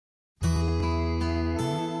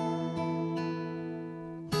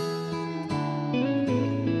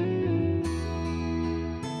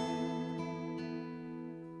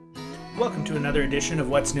Welcome to another edition of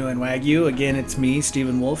What's New in Wagyu. Again, it's me,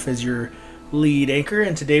 Stephen Wolf, as your lead anchor,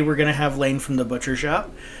 and today we're going to have Layne from the Butcher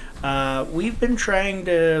Shop. We've been trying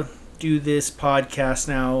to do this podcast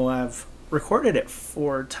now. I've recorded it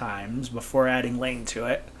 4 times before adding Layne to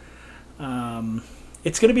it.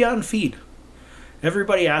 It's going to be on feed.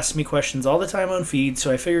 Everybody asks me questions all the time on feed,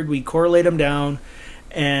 so I figured we'd correlate them down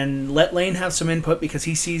and let Layne have some input because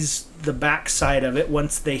he sees the backside of it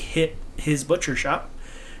once they hit his butcher shop.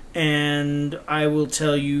 And I will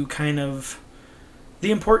tell you kind of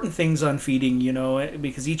the important things on feeding, you know,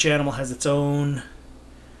 because each animal has its own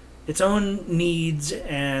needs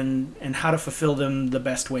and how to fulfill them the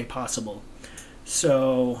best way possible.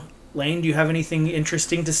 So, Layne, do you have anything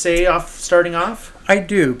interesting to say starting off? I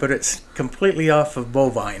do, but it's completely off of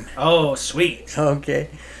bovine. Oh, sweet. Okay.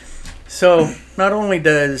 So, not only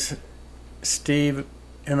does Steve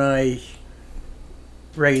and I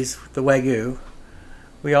raise the Wagyu,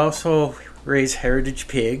 we also raise heritage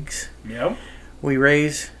pigs. Yep. We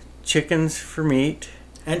raise chickens for meat.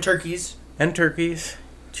 And turkeys. And turkeys.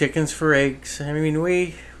 Chickens for eggs. I mean,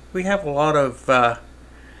 we have a lot of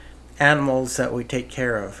animals that we take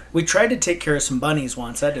care of. We tried to take care of some bunnies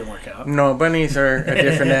once. That didn't work out. No, bunnies are a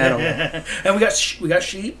different animal. And we got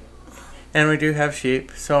sheep. And we do have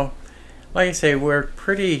sheep. So, like I say, we're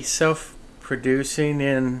pretty self-producing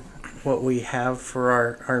in what we have for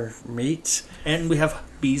our meats. And we have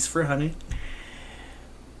bees for honey.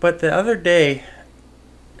 But the other day,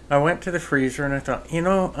 I went to the freezer and I thought, you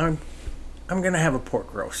know, I'm going to have a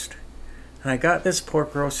pork roast. And I got this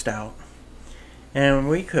pork roast out. And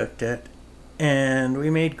we cooked it. And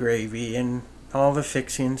we made gravy and all the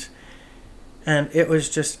fixings. And it was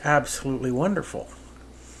just absolutely wonderful.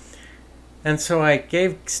 And so I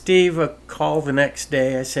gave Steve a call the next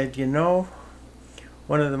day. I said, you know,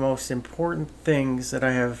 one of the most important things that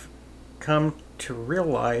I have come to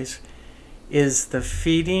realize is the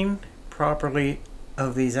feeding properly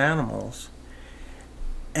of these animals.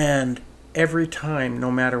 And every time, no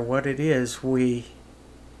matter what it is we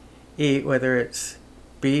eat, whether it's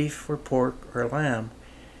beef or pork or lamb,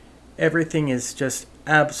 everything is just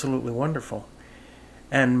absolutely wonderful.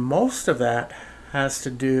 And most of that has to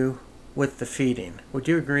do with the feeding. Would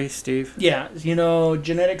you agree, Steve? Yeah, you know,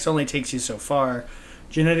 genetics only takes you so far.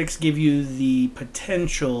 Genetics give you the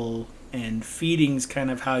potential, and feeding's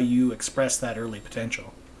kind of how you express that early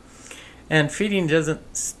potential. And feeding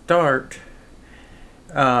doesn't start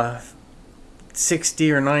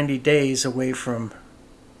 60 or 90 days away from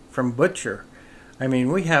butcher. I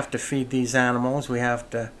mean, we have to feed these animals. We have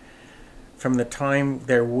to, from the time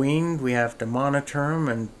they're weaned, we have to monitor them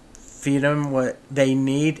and feed them what they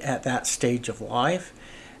need at that stage of life.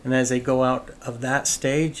 And as they go out of that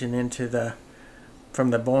stage and into from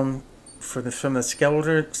the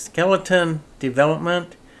skeleton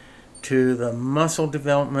development to the muscle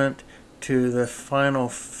development to the final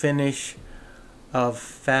finish of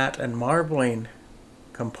fat and marbling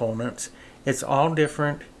components, it's all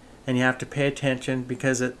different, and you have to pay attention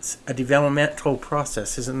because it's a developmental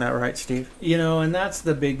process. Isn't that right, Steve? You know, and that's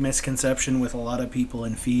the big misconception with a lot of people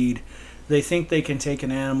in feed. They think they can take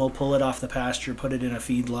an animal, pull it off the pasture, put it in a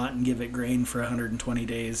feedlot, and give it grain for 120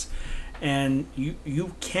 days. And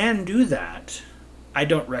you can do that. I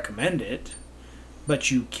don't recommend it,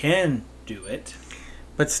 but you can do it.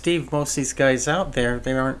 But Steve, most of these guys out there,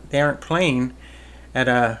 they aren't playing at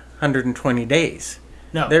 120 days.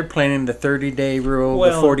 No. They're playing the 30-day rule,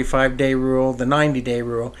 the 45-day rule, the 90-day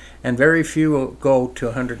rule, and very few will go to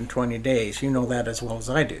 120 days. You know that as well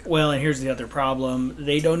as I do. Well, and here's the other problem.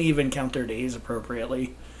 They don't even count their days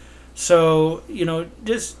appropriately. So, you know,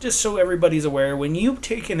 just so everybody's aware, when you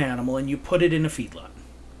take an animal and you put it in a feedlot,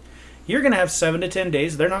 you're going to have 7 to 10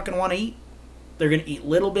 days they're not going to want to eat. They're going to eat a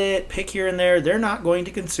little bit, pick here and there. They're not going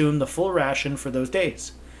to consume the full ration for those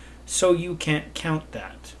days. So you can't count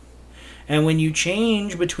that. And when you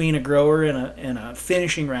change between a grower and a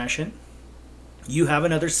finishing ration, you have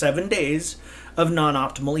another 7 days of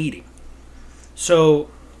non-optimal eating. So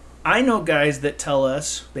I know guys that tell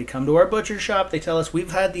us, they come to our butcher shop, they tell us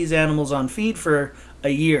we've had these animals on feed for a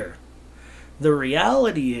year. The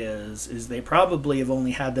reality is they probably have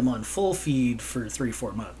only had them on full feed for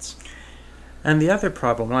 3-4 months. And the other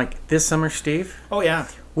problem, like this summer, Steve? Oh, yeah.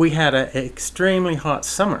 We had an extremely hot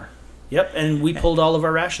summer. Yep, and we pulled all of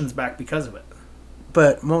our rations back because of it.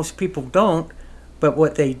 But most people don't. But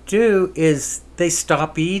what they do is they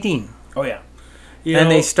stop eating. Oh, yeah.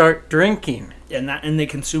 And they start drinking. And they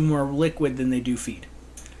consume more liquid than they do feed.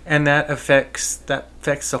 And that affects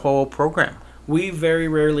the whole program. We very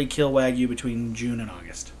rarely kill Wagyu between June and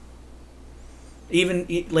August. Even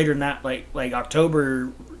later than that, like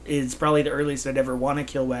October is probably the earliest I'd ever want to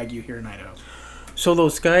kill Wagyu here in Idaho. So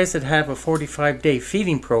those guys that have a 45-day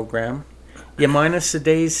feeding program, you minus the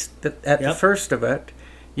days at the first of it,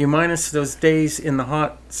 you minus those days in the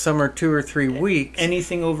hot summer 2 or 3 weeks.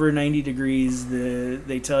 Anything over 90 degrees,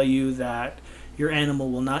 they tell you that your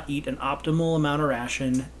animal will not eat an optimal amount of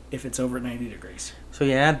ration if it's over 90 degrees. So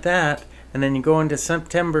you add that, and then you go into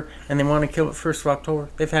September, and they want to kill it 1st of October.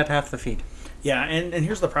 They've had half the feed. Yeah, and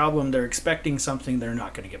here's the problem. They're expecting something they're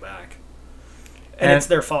not going to get back. And it's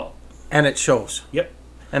their fault. And it shows. Yep.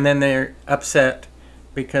 And then they're upset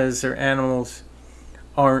because their animals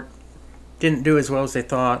didn't do as well as they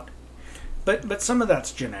thought. But some of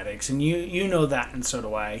that's genetics, and you know that, and so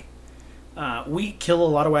do I. We kill a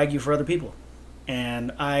lot of Wagyu for other people.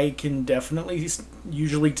 And I can definitely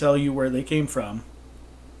usually tell you where they came from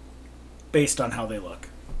based on how they look.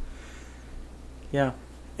 Yeah.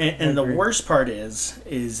 And the worst part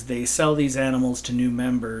is they sell these animals to new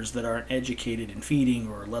members that aren't educated in feeding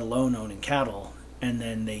or let alone owning cattle, and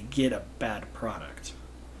then they get a bad product.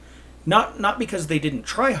 Not because they didn't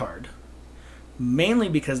try hard, mainly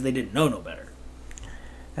because they didn't know no better.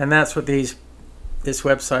 And that's what this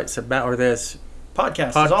website's about, or this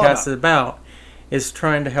podcast is about, is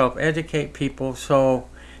trying to help educate people, so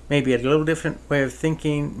maybe a little different way of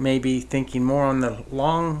thinking, maybe thinking more on the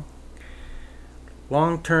long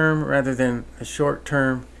term rather than the short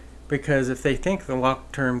term, because if they think the long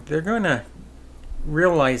term, they're going to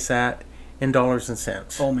realize that in dollars and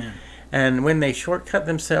cents. Oh man. And when they shortcut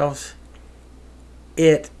themselves,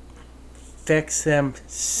 it affects them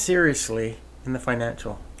seriously in the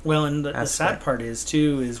financial. Well, and the sad part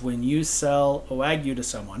is when you sell a Wagyu to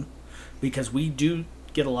someone, because we do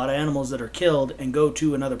get a lot of animals that are killed and go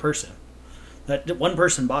to another person. That one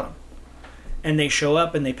person bought them. And they show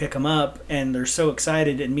up and they pick them up and they're so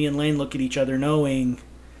excited, and me and Layne look at each other knowing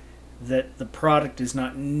that the product is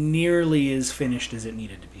not nearly as finished as it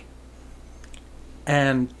needed to be.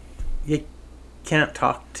 And you can't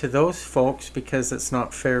talk to those folks because it's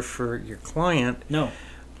not fair for your client. No.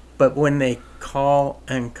 But when they call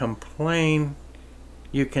and complain,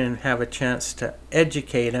 you can have a chance to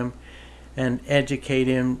educate them, and educate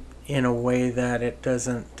him in a way that it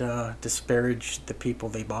doesn't disparage the people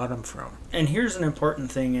they bought them from. And here's an important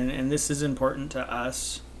thing, and this is important to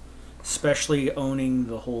us, especially owning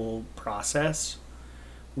the whole process.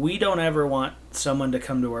 We don't ever want someone to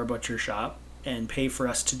come to our butcher shop and pay for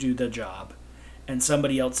us to do the job, and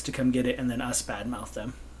somebody else to come get it and then us badmouth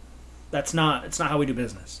them. It's not how we do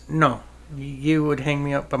business. No, you would hang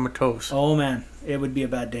me up by my toes. Oh man, it would be a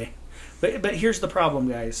bad day. But here's the problem,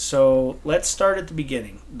 guys. So let's start at the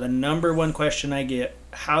beginning. The number one question I get: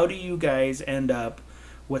 how do you guys end up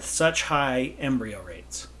with such high embryo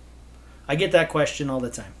rates? I get that question all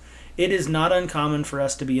the time. It is not uncommon for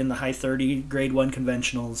us to be in the high 30 grade 1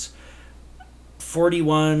 conventionals.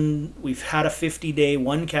 41, we've had a 50-day,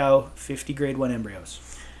 one cow, 50 grade 1 embryos.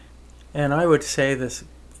 And I would say this,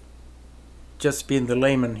 just being the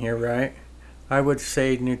layman here, right? I would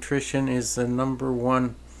say nutrition is the number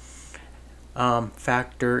one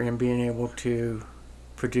factor in being able to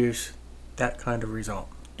produce that kind of result.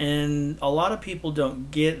 And a lot of people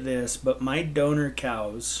don't get this, but my donor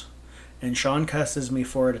cows, and Sean cusses me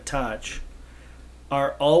for it a touch,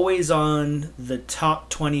 are always on the top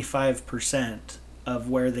 25% of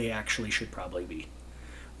where they actually should probably be.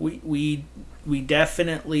 We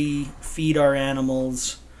definitely feed our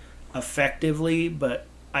animals effectively, but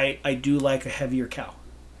I do like a heavier cow.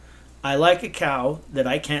 I like a cow that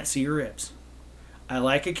I can't see her ribs. I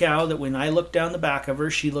like a cow that when I look down the back of her,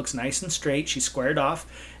 she looks nice and straight, she's squared off,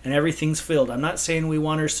 and everything's filled. I'm not saying we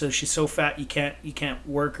want her so she's so fat you can't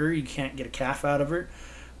work her, you can't get a calf out of her,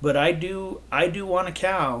 but I do want a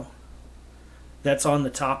cow that's on the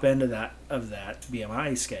top end of that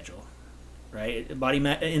BMI schedule, right? Body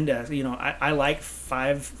mass index. I like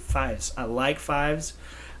fives. I like fives.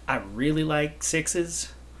 I really like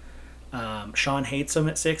sixes. Sean hates them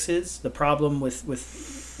at sixes. The problem with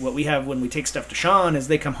what we have when we take stuff to Sean is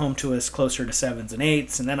they come home to us closer to sevens and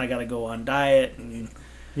eights, and then I got to go on diet.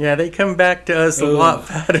 Yeah, they come back to us a lot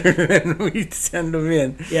fatter than we send them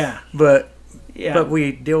in. Yeah, but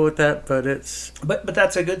we deal with that. But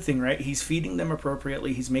that's a good thing, right? He's feeding them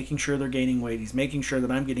appropriately. He's making sure they're gaining weight. He's making sure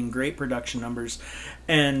that I'm getting great production numbers.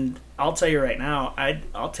 And I'll tell you right now,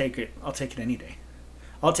 I'll take it. I'll take it any day.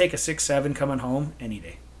 I'll take a 6-7 coming home any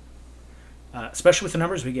day. Especially with the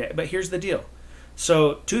numbers we get. But here's the deal.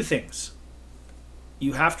 So, 2 things.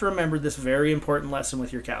 You have to remember this very important lesson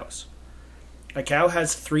with your cows. A cow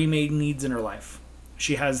has 3 main needs in her life.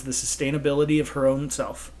 She has the sustainability of her own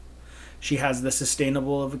self. She has the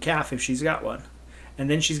sustainable of a calf if she's got one. and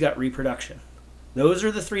then she's got reproduction. Those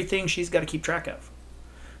are the three things she's got to keep track of.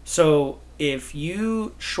 So if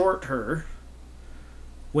you short her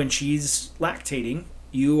when she's lactating,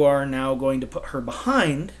 you are now going to put her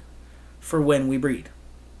behind for when we breed.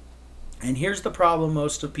 And here's the problem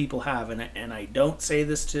most of people have, and I don't say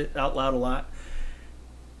this out loud a lot.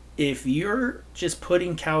 If you're just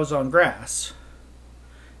putting cows on grass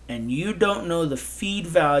and you don't know the feed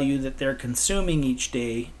value that they're consuming each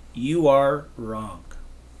day, you are wrong.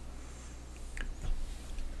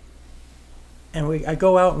 And I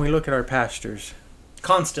go out and we look at our pastures.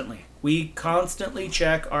 Constantly. We constantly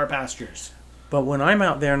check our pastures. But when I'm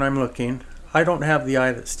out there and I'm looking, I don't have the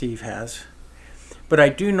eye that Steve has. But I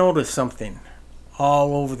do notice something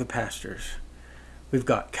all over the pastures. We've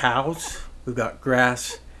got cows, we've got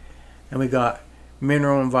grass, and we got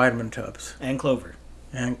mineral and vitamin tubs. And clover.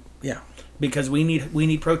 And yeah. Because we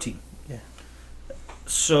need protein. Yeah.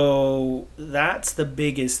 So that's the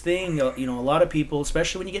biggest thing. You know, a lot of people,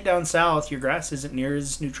 especially when you get down south, your grass isn't near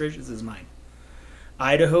as nutritious as mine.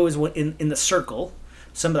 Idaho is in the circle.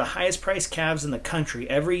 Some of the highest priced calves in the country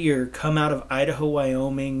every year come out of Idaho,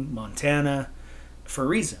 Wyoming, Montana for a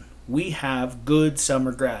reason. We have good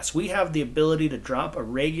summer grass. We have the ability to drop a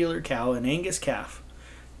regular cow, an Angus calf,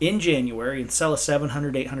 in January and sell a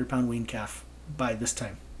 700, 800 pound weaned calf by this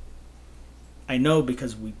time. I know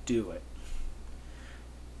because we do it.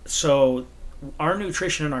 So our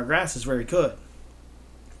nutrition in our grass is very good.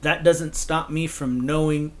 That doesn't stop me from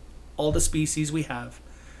knowing all the species we have,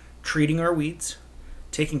 treating our weeds,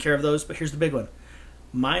 taking care of those. But here's the big one.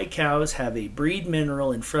 My cows have a breed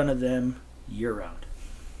mineral in front of them year-round.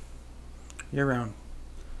 Year-round.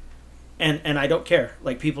 And I don't care.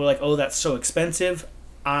 Like, people are like, oh, that's so expensive.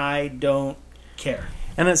 I don't care.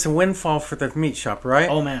 And it's a windfall for the meat shop, right?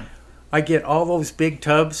 Oh, man. I get all those big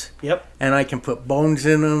tubs. Yep. And I can put bones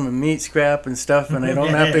in them and meat scrap and stuff, and I don't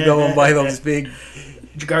have to go and buy those big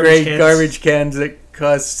garbage cans that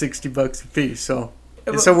cost $60 a piece. So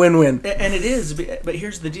it's a win-win. And it is, but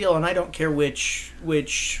here's the deal, and I don't care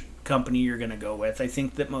which company you're going to go with. I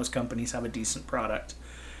think that most companies have a decent product.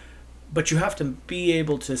 But you have to be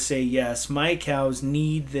able to say, yes, my cows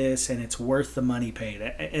need this, and it's worth the money paid.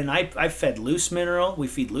 And I fed loose mineral. We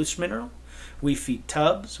feed loose mineral. We feed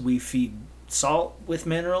tubs. We feed salt with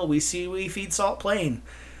mineral. We feed salt plain.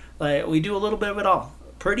 We do a little bit of it all.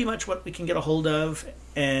 Pretty much what we can get a hold of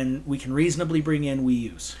and we can reasonably bring in, we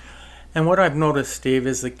use. And what I've noticed, Steve,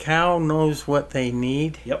 is the cow knows what they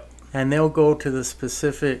need. Yep. And they'll go to the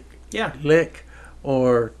specific lick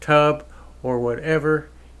or tub or whatever.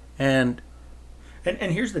 And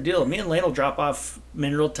here's the deal. Me and Layne will drop off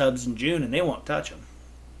mineral tubs in June and they won't touch them.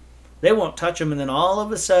 They won't touch them, and then all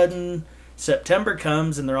of a sudden September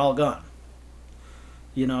comes and they're all gone.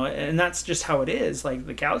 You know, and that's just how it is. Like,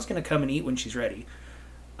 the cow's going to come and eat when she's ready.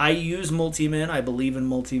 I use multi-min. I believe in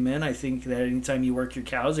multi-min. I think that anytime you work your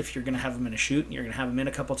cows, if you're going to have them in a chute and you're going to have them in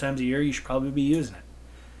a couple times a year, you should probably be using it.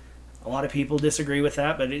 A lot of people disagree with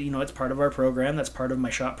that, but it's part of our program. That's part of my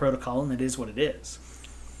shop protocol, and it is what it is.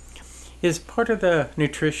 Is part of the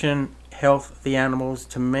nutrition health of the animals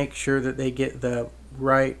to make sure that they get the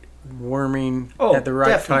right worming at the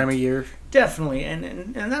right time of year? Definitely,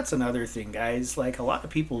 and that's another thing, guys. Like, a lot of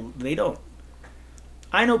people, they don't.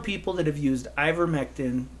 I know people that have used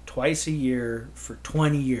ivermectin twice a year for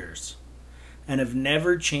 20 years and have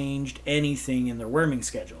never changed anything in their worming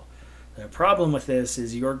schedule. The problem with this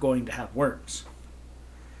is you're going to have worms.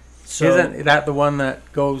 So, isn't that the one that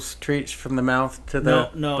treats from the mouth to the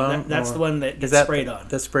bum? That's the one that gets sprayed on.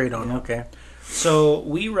 That's sprayed on, okay. So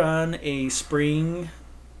we run a spring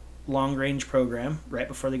long-range program right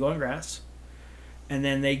before they go on grass, and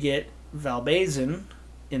then they get valbazin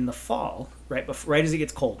in the fall, right as it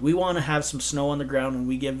gets cold. We want to have some snow on the ground when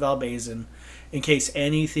we give valbazin in case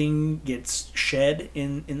anything gets shed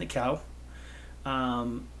in the cow.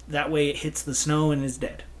 That way it hits the snow and is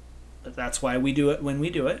dead. That's why we do it when we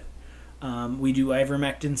do it. We do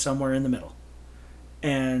ivermectin somewhere in the middle.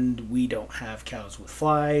 And we don't have cows with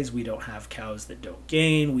flies. We don't have cows that don't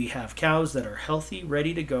gain. We have cows that are healthy,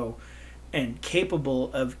 ready to go, and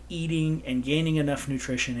capable of eating and gaining enough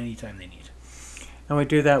nutrition anytime they need. And we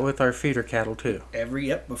do that with our feeder cattle too.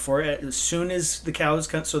 As soon as the cows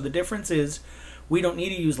come. So the difference is we don't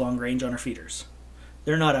need to use long range on our feeders.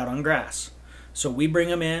 They're not out on grass. So we bring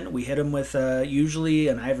them in, we hit them with usually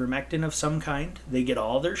an ivermectin of some kind. They get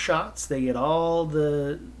all their shots. They get all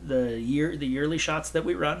the yearly shots that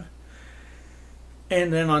we run.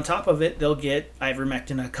 And then on top of it, they'll get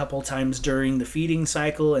ivermectin a couple times during the feeding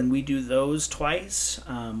cycle, and we do those twice.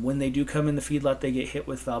 When they do come in the feedlot, they get hit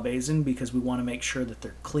with valbazin because we want to make sure that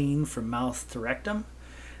they're clean from mouth to rectum.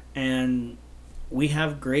 And we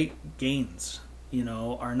have great gains. You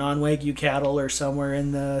know, our non-Wagyu cattle are somewhere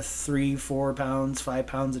in the 3, 4 pounds, 5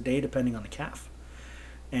 pounds a day, depending on the calf.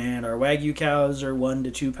 And our Wagyu cows are 1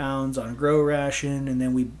 to 2 pounds on grow ration, and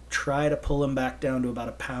then we try to pull them back down to about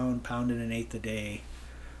a pound, pound and an eighth a day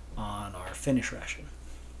on our finish ration.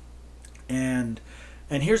 And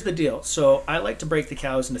here's the deal. So I like to break the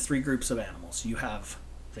cows into 3 groups of animals. You have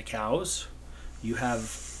the cows, you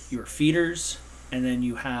have your feeders, and then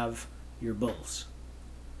you have your bulls.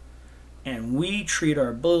 And we treat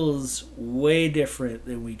our bulls way different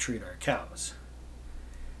than we treat our cows.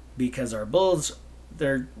 Because our bulls,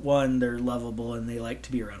 they're lovable and they like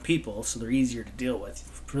to be around people, so they're easier to deal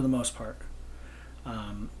with for the most part.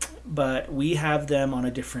 But we have them on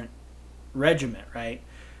a different regiment, right?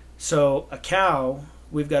 So a cow,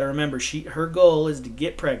 we've got to remember, her goal is to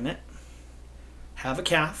get pregnant, have a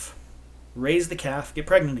calf, raise the calf, get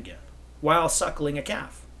pregnant again, while suckling a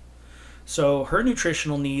calf. So her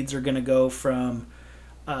nutritional needs are going to go from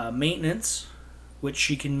maintenance, which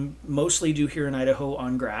she can mostly do here in Idaho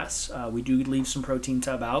on grass. We do leave some protein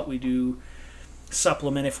tub out. We do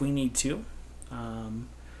supplement if we need to.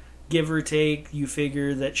 Give or take, you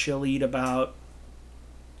figure that she'll eat about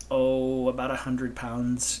 100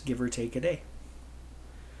 pounds, give or take, a day.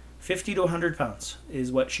 50 to 100 pounds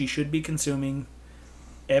is what she should be consuming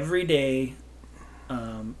every day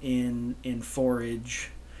in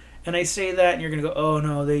forage. And I say that, and you're going to go, oh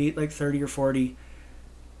no, they eat like 30 or 40.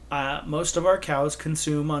 Most of our cows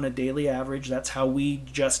consume on a daily average. That's how we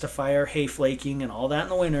justify our hay flaking and all that in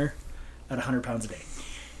the winter at 100 pounds a day.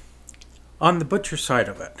 On the butcher side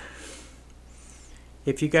of it,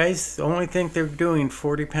 if you guys only think they're doing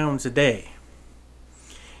 40 pounds a day,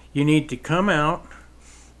 you need to come out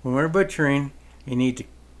when we're butchering. You need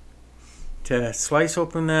to slice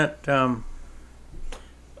open that.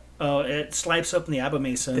 It slices open the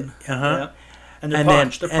abomason. Yeah. And they're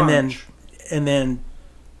paunched. And then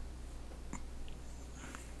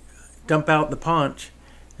dump out the paunch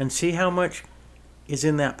and see how much is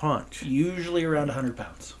in that paunch. Usually around 100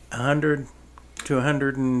 pounds. 100 to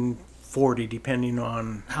 140, depending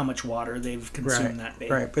on how much water they've consumed that day.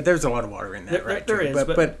 Right, but there's a lot of water in that, There is,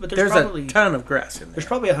 but there's probably a ton of grass in there. There's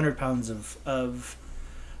probably 100 pounds of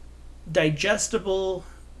digestible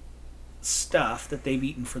stuff that they've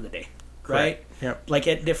eaten for the day, right? Yep. Like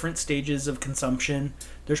at different stages of consumption,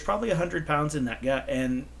 there's probably 100 pounds in that gut,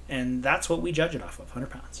 and that's what we judge it off of, 100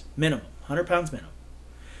 pounds minimum, 100 pounds minimum.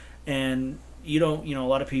 And a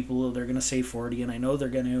lot of people, they're going to say 40, and I know they're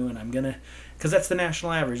going to, and I'm going to, because that's the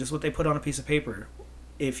national average. That's what they put on a piece of paper.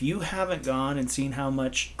 If you haven't gone and seen how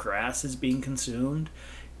much grass is being consumed,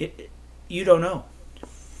 you don't know.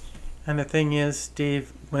 And the thing is,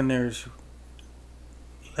 Steve, when there's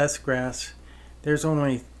less grass, there's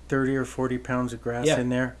only 30 or 40 pounds of grass in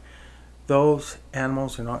there. Those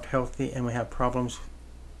animals are not healthy, and we have problems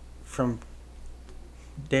from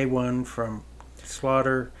day one, from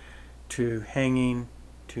slaughter to hanging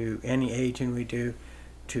to any aging we do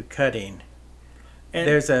to cutting. And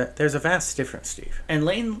there's a vast difference, Steve. And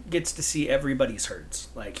Layne gets to see everybody's herds.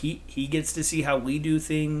 Like he gets to see how we do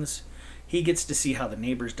things. He gets to see how the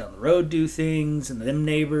neighbors down the road do things, and them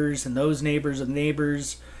neighbors, and those neighbors of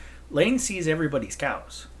neighbors. Layne sees everybody's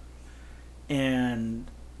cows. And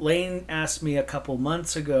Layne asked me a couple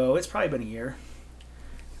months ago, it's probably been a year,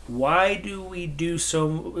 why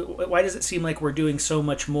does it seem like we're doing so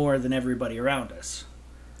much more than everybody around us?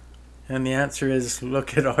 And the answer is,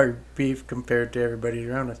 look at our beef compared to everybody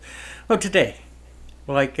around us. Well, today,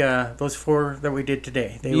 like those 4 that we did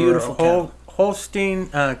today, they beautiful were Holstein.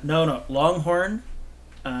 No, Longhorn,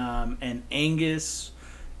 and Angus,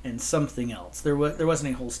 and something else. There wasn't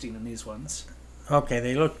any Holstein in these ones. Okay,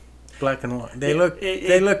 they look black and white. They looked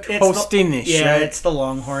Holsteinish. Yeah, right? It's the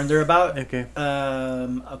Longhorn. They're about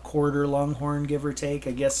a quarter Longhorn, give or take.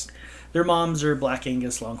 I guess their moms are Black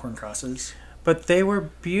Angus Longhorn crosses. But they were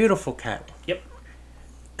beautiful cattle. Yep.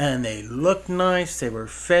 And they looked nice. They were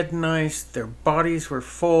fed nice. Their bodies were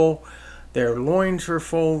full. Their loins were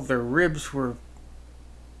full. Their ribs were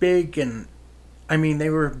big. And, I mean,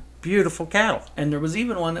 they were beautiful cattle. And there was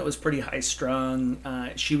even one that was pretty high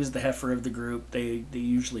strung. She was the heifer of the group. They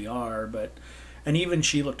usually are. And even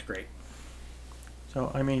she looked great.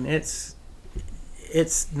 So, I mean, it's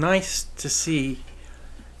nice to see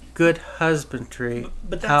good husbandry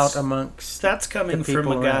out amongst that's coming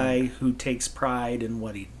from a guy who takes pride in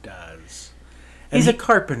what he does. And he's a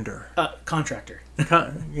carpenter, contractor. He's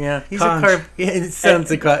it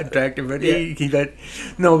sounds a contractor, but he's a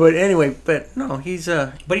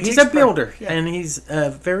builder, and he's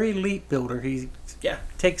a very elite builder. He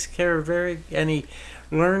takes care of and he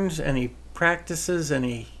learns and he practices and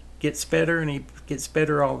he gets better, and he gets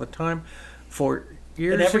better all the time. 4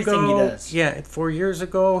 years And everything ago, he does. yeah, 4 years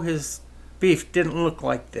ago, his beef didn't look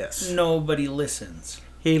like this. Nobody listens.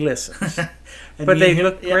 He listens, And but me they and him-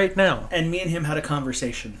 look yeah, great now. And me and him had a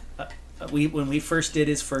conversation. When we first did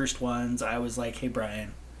his first ones, I was like, "Hey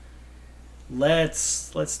Brian,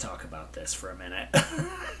 let's talk about this for a minute.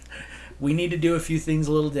 We need to do a few things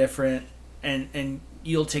a little different, and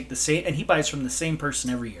you'll take the same." And he buys from the same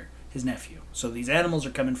person every year, his nephew. So these animals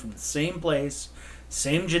are coming from the same place,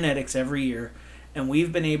 same genetics every year, and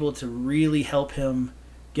we've been able to really help him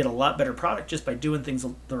get a lot better product just by doing things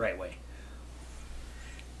the right way.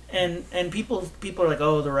 And people are like,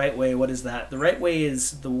 "Oh, the right way, what is that?" The right way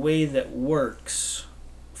is the way that works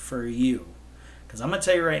for you. Because I'm going to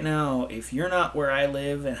tell you right now, if you're not where I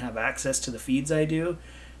live and have access to the feeds I do,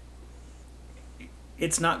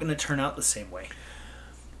 it's not going to turn out the same way.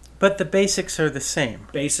 But the basics are the same.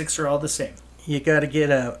 Basics are all the same. You got to get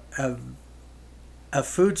a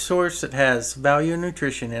food source that has value and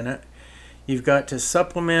nutrition in it. You've got to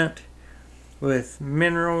supplement with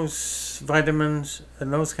minerals, vitamins,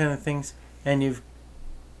 and those kind of things. And you've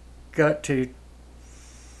got to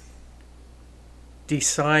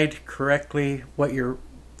decide correctly what your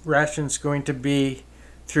ration's going to be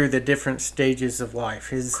through the different stages of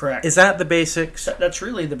life. Correct. Is that the basics? That's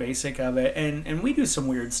really the basic of it. And we do some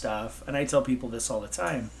weird stuff, and I tell people this all the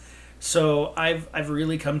time. So I've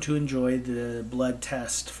really come to enjoy the blood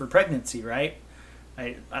test for pregnancy, right?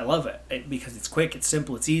 I love it because it's quick, it's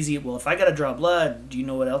simple, it's easy. Well, if I got to draw blood, do you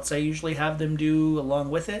know what else I usually have them do along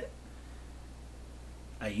with it?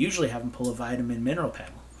 I usually have them pull a vitamin mineral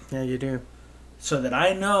panel. Yeah, you do. So that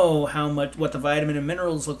I know what the vitamin and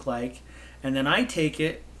minerals look like, and then I take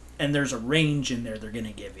it, and there's a range in there they're going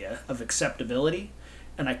to give you of acceptability,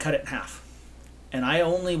 and I cut it in half. And I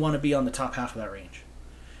only want to be on the top half of that range.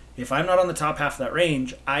 If I'm not on the top half of that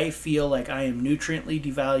range, I feel like I am nutriently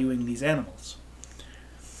devaluing these animals.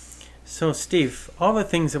 So, Steve, all the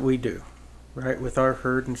things that we do, right, with our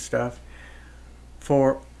herd and stuff,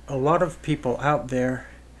 for a lot of people out there,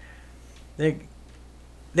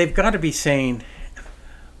 they've got to be saying,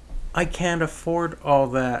 I can't afford all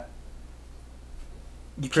that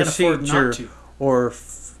You can't afford procedure not to. or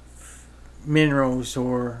minerals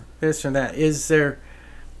or this or that. Is there,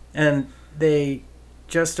 and they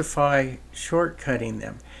justify shortcutting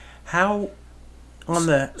them. How on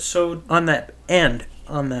that end,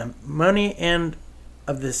 on the money end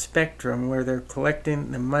of the spectrum, where they're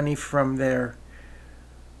collecting the money from their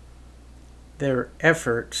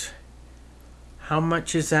efforts, how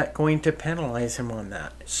much is that going to penalize him on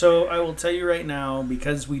that? So I will tell you right now,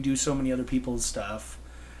 because we do so many other people's stuff,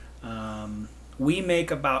 we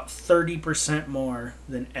make about 30% more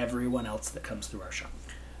than everyone else that comes through our shop.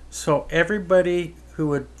 So everybody who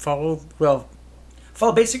would follow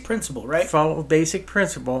basic principle, right? follow basic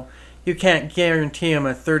principle, you can't guarantee them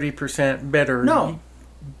a 30%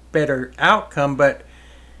 better outcome, but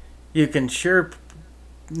you can sure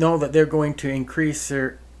know that they're going to increase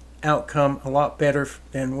their outcome a lot better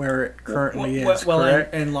than where it currently is.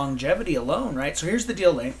 Correct? And longevity alone, right? So here's the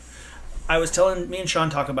deal, Layne. I was telling me and Sean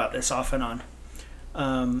talk about this off and on.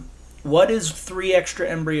 What is 3 extra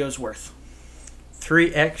embryos worth?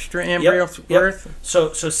 3 extra embryos worth? Yep.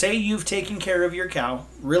 So say you've taken care of your cow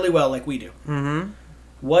really well, like we do. Mm-hmm.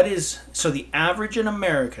 So the average in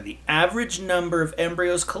America, the average number of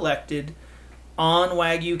embryos collected on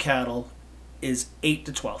Wagyu cattle is 8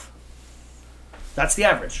 to 12. That's the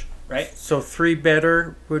average, right? So 3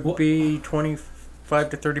 better would be 25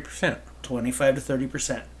 to 30%. 25 to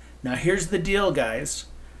 30%. Now here's the deal, guys.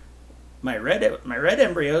 My red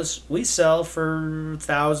embryos we sell for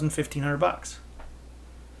 $1,500.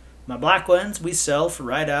 My black ones we sell for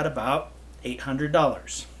right at about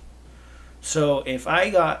 $800. So if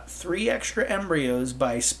I got 3 extra embryos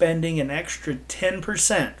by spending an extra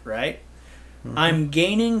 10%, right? Mm-hmm. I'm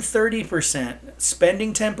gaining 30%,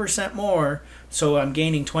 spending 10% more, so I'm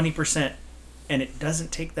gaining 20%, and it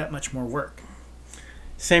doesn't take that much more work.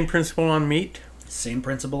 Same principle on meat? Same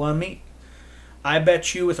principle on meat. I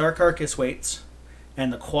bet you with our carcass weights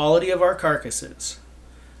and the quality of our carcasses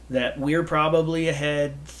that we're probably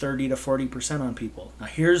ahead 30 to 40% on people. Now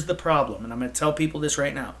here's the problem, and I'm going to tell people this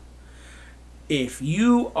right now. If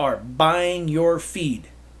you are buying your feed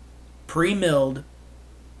pre-milled,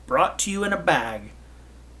 brought to you in a bag,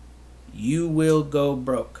 you will go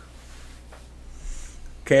broke.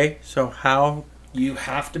 Okay, so how? You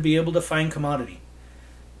have to be able to find commodity.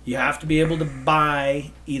 You have to be able to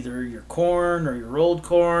buy either your corn or your rolled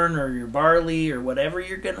corn or your barley or whatever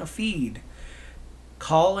you're going to feed.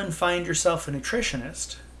 Call and find yourself a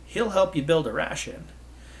nutritionist. He'll help you build a ration.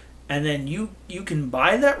 And then you can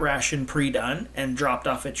buy that ration pre-done and dropped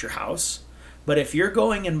off at your house. But if you're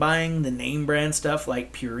going and buying the name brand stuff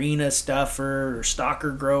like Purina Stuffer or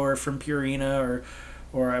Stalker Grower from Purina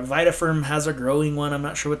or a Vitafirm has a growing one, I'm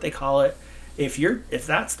not sure what they call it. If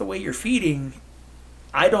that's the way you're feeding,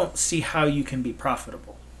 I don't see how you can be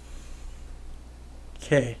profitable.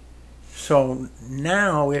 Okay. So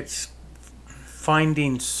now it's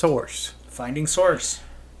finding source. Finding source.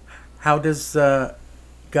 How does the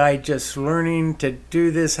guy just learning to do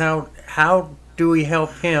this, how do we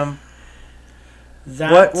help him?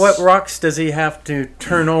 What rocks does he have to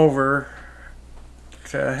turn over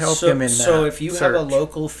to help him in that? So if you search? have a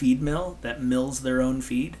local feed mill that mills their own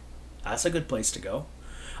feed, that's a good place to go.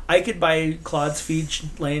 I could buy Claude's feed,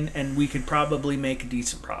 Layne, and we could probably make a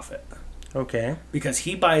decent profit. Okay. Because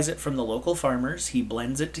he buys it from the local farmers, he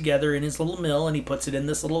blends it together in his little mill, and he puts it in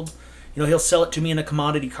this little, he'll sell it to me in a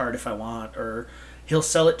commodity cart if I want, or he'll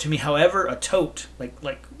sell it to me however, a tote,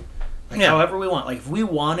 however we want. Like if we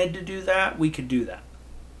wanted to do that, we could do that.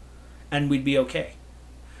 And we'd be okay.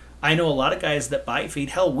 I know a lot of guys that buy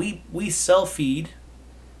feed. Hell, we sell feed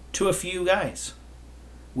to a few guys.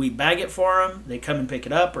 We bag it for them, they come and pick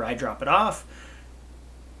it up, or I drop it off.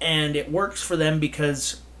 And it works for them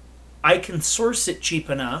because I can source it cheap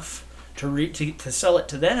enough to sell it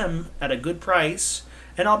to them at a good price.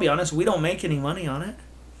 And I'll be honest, we don't make any money on it.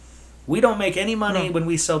 We don't make any money when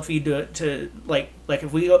we sell feed to like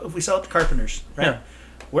if we sell it to carpenters, right?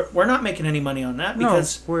 Yeah. We're not making any money on that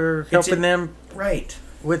because we're helping them right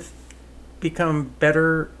with become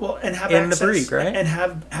better and have in access, the breed, right? And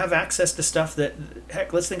have access to stuff that,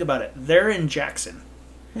 heck, let's think about it. They're in Jackson.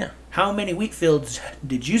 Yeah. How many wheat fields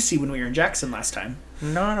did you see when we were in Jackson last time?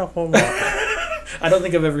 Not a whole lot. I don't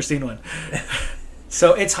think I've ever seen one.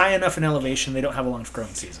 So it's high enough in elevation they don't have a long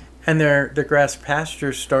growing season. And the grass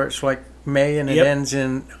pasture starts like May and it ends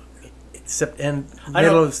in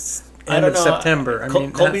middle of September. I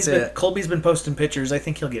mean, Colby's been posting pictures. I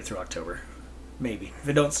think he'll get through October, maybe if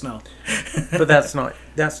it don't snow. But that's not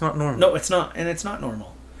normal. No, it's not, and it's not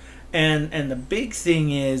normal. And the big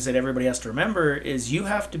thing is that everybody has to remember is you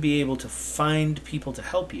have to be able to find people to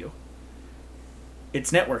help you.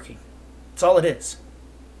 It's networking. It's all it is.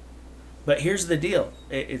 But here's the deal.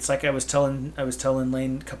 It's like I was telling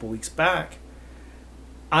Layne a couple weeks back.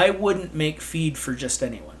 I wouldn't make feed for just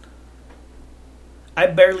anyone. I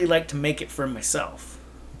barely like to make it for myself.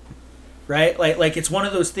 Right? Like it's one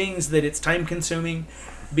of those things that it's time consuming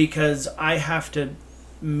because I have to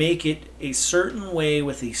make it a certain way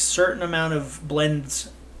with a certain amount of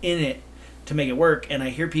blends in it to make it work. And I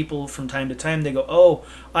hear people from time to time, they go, "Oh,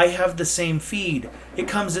 I have the same feed. It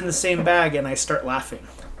comes in the same bag," and I start laughing.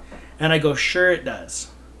 And I go, "Sure it does.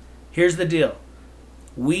 Here's the deal.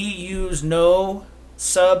 We use no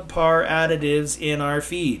subpar additives in our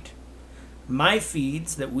feed. My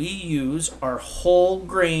feeds that we use are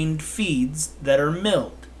whole-grained feeds that are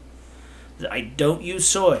milled. I don't use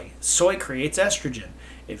soy. Soy creates estrogen.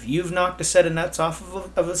 If you've knocked a set of nuts off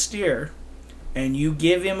of a steer and you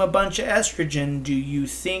give him a bunch of estrogen, do you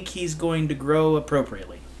think he's going to grow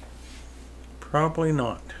appropriately? Probably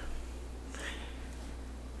not.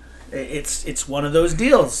 It's one of those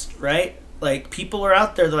deals, right? Like people are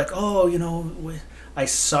out there, they're like, "Oh, I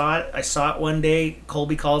saw it one day.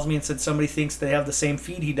 Colby calls me and said somebody thinks they have the same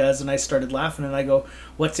feed he does," and I started laughing and I go,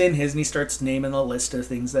 "What's in his?" And he starts naming a list of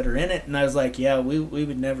things that are in it, and I was like, "Yeah, we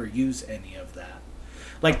would never use any of that."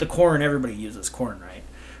 Like the corn, everybody uses corn, right?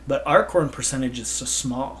 But our corn percentage is so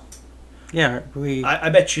small. Yeah, I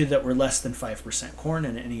bet you that we're less than 5% corn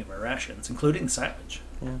in any of our rations, including silage.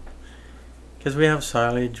 Yeah. Because we have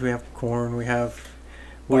silage, we have corn, we have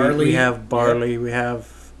barley, we have barley, yep.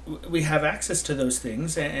 We have access to those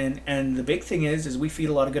things, and the big thing is we feed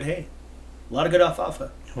a lot of good hay, a lot of good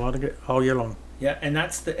alfalfa, a lot of good all year long. Yeah, and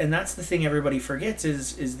that's the thing everybody forgets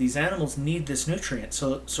is these animals need this nutrient.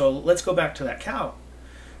 So let's go back to that cow.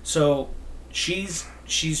 So she's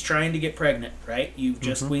trying to get pregnant, right? You've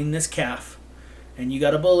just weaned this calf, and you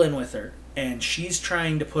got a bull in with her, and she's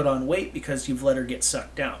trying to put on weight because you've let her get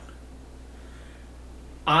sucked down.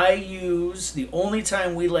 The only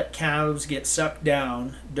time we let cows get sucked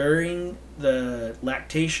down during the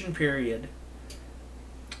lactation period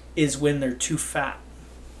is when they're too fat.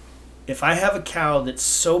 If I have a cow that's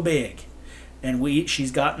so big and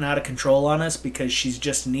she's gotten out of control on us because she's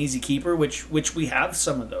just an easy keeper, which we have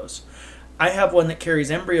some of those. I have one that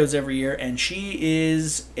carries embryos every year, and she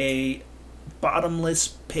is a bottomless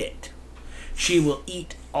pit. She will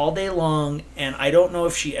eat all day long, and I don't know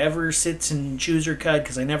if she ever sits and chews her cud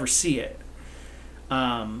because I never see it.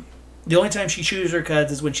 The only time she chews her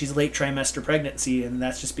cuds is when she's late trimester pregnancy, and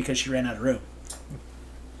that's just because she ran out of room.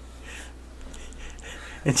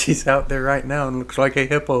 And she's out there right now and looks like a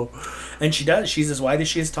hippo. And she does. She's as wide as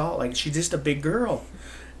she is tall. Like, she's just a big girl.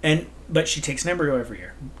 But she takes an embryo every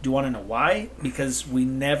year. Do you want to know why? Because we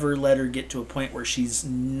never let her get to a point where she's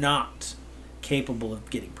not capable of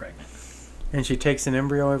getting pregnant. And she takes an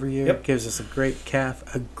embryo every year. Yep. Gives us a great calf,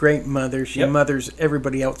 a great mother. She Yep. mothers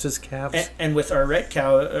everybody else's calves. And with our red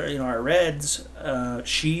cow, our reds,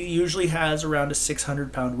 she usually has around a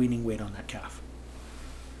 600-pound weaning weight on that calf.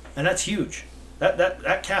 And that's huge.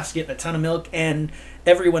 That calf's getting a ton of milk, and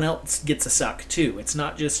everyone else gets a suck too. It's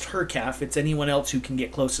not just her calf, it's anyone else who can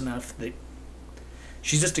get close enough that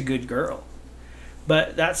she's just a good girl.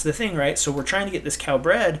 But that's the thing, right? So we're trying to get this cow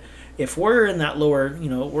bred. If we're in that lower,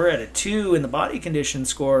 we're at a 2 in the body condition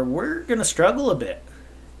score, we're going to struggle a bit.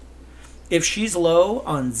 If she's low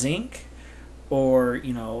on zinc or,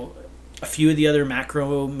 a few of the other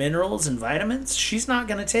macro minerals and vitamins, she's not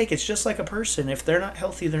going to take. It's just like a person. If they're not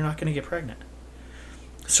healthy, they're not going to get pregnant.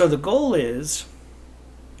 So the goal is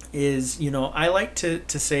I like to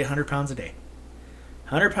say 100 pounds a day.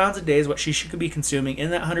 100 pounds a day is what she should be consuming.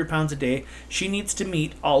 In that 100 pounds a day, she needs to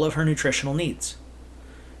meet all of her nutritional needs.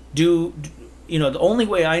 The only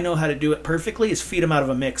way I know how to do it perfectly is feed them out of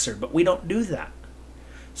a mixer, but we don't do that.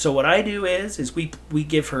 So what I do is we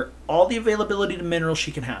give her all the availability to minerals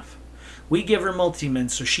she can have. We give her multimin,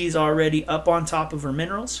 so she's already up on top of her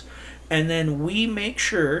minerals, and then we make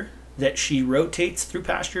sure that she rotates through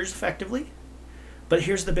pastures effectively. But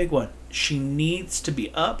here's the big one. She needs to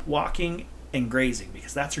be up, walking, and grazing,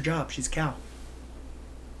 because that's her job. She's a cow.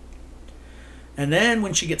 And then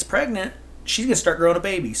when she gets pregnant, she's going to start growing a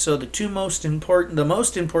baby. So the most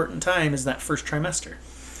important time is that first trimester.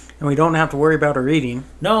 And we don't have to worry about her eating.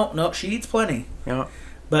 No, she eats plenty. Yeah.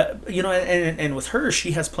 But, and with her,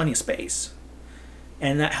 she has plenty of space.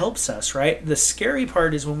 And that helps us, right? The scary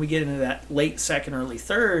part is when we get into that late second, early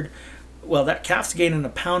third, well, that calf's gaining a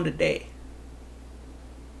pound a day.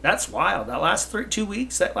 That's wild. That last 2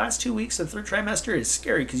 weeks of the third trimester is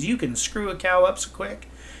scary because you can screw a cow up so quick.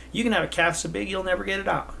 You can have a calf so big you'll never get it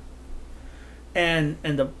out. And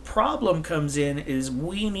the problem comes in is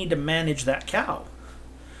we need to manage that cow.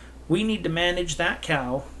 We need to manage that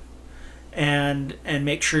cow and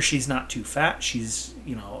make sure she's not too fat. She's,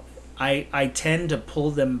 I tend to pull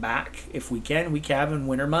them back if we can. We calve in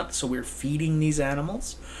winter months, so we're feeding these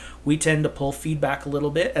animals. We tend to pull feed back a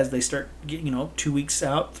little bit as they start, 2 weeks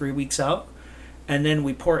out, 3 weeks out. And then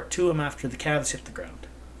we pour it to them after the calves hit the ground.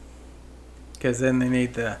 Because then they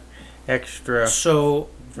need the extra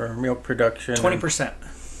for milk production. 20%.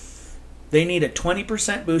 They need a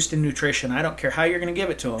 20% boost in nutrition. I don't care how you're going to give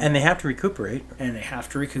it to them. And they have to recuperate.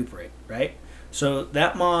 Right? So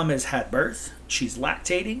that mom has had birth. She's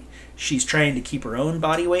lactating. She's trying to keep her own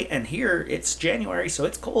body weight. And here, it's January, so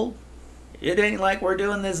it's cold. It ain't like we're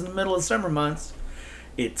doing this in the middle of summer months.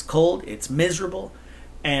 It's cold. It's miserable.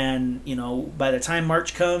 And, by the time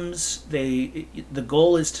March comes, the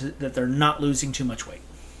goal is that they're not losing too much weight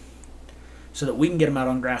so that we can get them out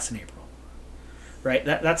on grass in April. Right?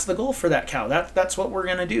 That's the goal for that cow. That's what we're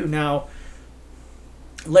going to do. Now,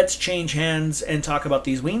 let's change hands and talk about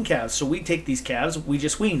these weaned calves. So we take these calves. We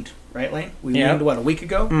just weaned. Right, Layne? We weaned, a week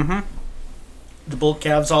ago? Mm-hmm. The bull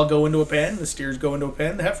calves all go into a pen. The steers go into a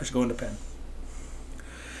pen. The heifers go into a pen.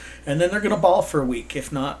 And then they're going to bawl for a week,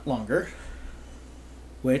 if not longer,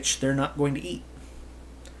 which they're not going to eat.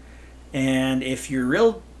 And if you're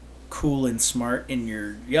real cool and smart in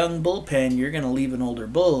your young bull pen, you're going to leave an older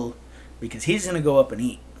bull because he's going to go up and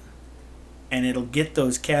eat. And it'll get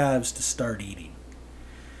those calves to start eating.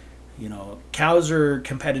 Cows are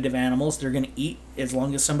competitive animals. They're going to eat as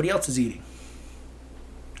long as somebody else is eating.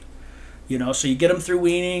 So you get them through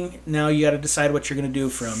weaning. Now you got to decide what you're going to do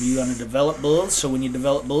for them. You want to develop bulls. So when you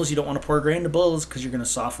develop bulls, you don't want to pour grain to bulls because you're going to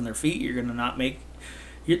soften their feet. You're going to not make.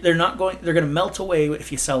 They're going to melt away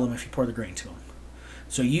if you sell them if you pour the grain to them.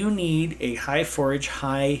 So you need a high forage,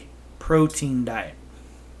 high protein diet,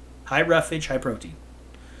 high roughage, high protein,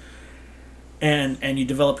 and you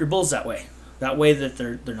develop your bulls that way. That way that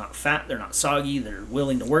they're not fat, they're not soggy, they're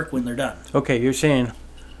willing to work when they're done. Okay, you're saying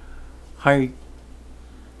high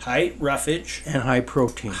roughage and high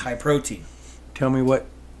protein. High protein. Tell me what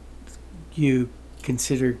you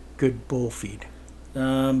consider good bull feed.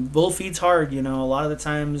 Bull feed's hard. A lot of the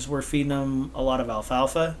times we're feeding them a lot of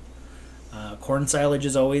alfalfa. Corn silage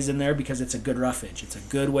is always in there because it's a good roughage. It's a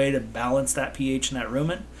good way to balance that pH in that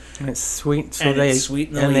rumen. And it's sweet, so it's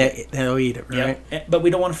sweet and they'll eat it, right? Yeah, but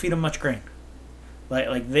we don't want to feed them much grain.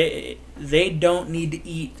 Like they don't need to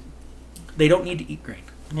eat. They don't need to eat grain.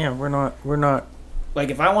 Yeah, we're not. Like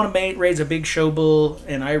if I want to raise a big show bull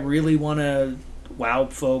and I really want to wow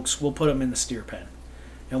folks, we'll put them in the steer pen,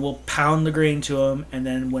 and we'll pound the grain to them, and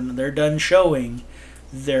then when they're done showing,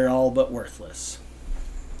 they're all but worthless.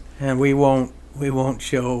 And we won't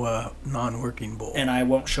show a non-working bull. And I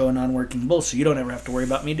won't show a non-working bull, so you don't ever have to worry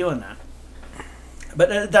about me doing that.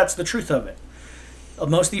 But that's the truth of it.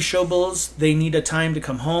 Most of these show bulls, they need a time to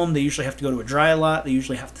come home. They usually have to go to a dry lot. They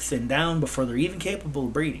usually have to thin down before they're even capable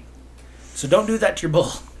of breeding. So don't do that to your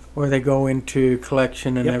bull. Or they go into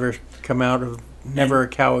collection and never come out of, never a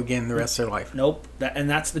cow again the rest of their life. Nope. And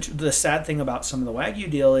that's the sad thing about some of the Wagyu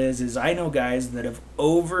deal is I know guys that have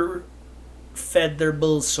overfed their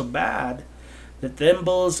bulls so bad that them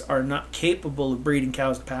bulls are not capable of breeding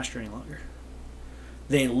cows to pasture any longer.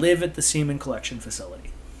 They live at the semen collection facility.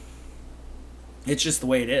 It's just the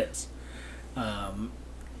way it is.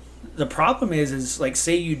 The problem is like,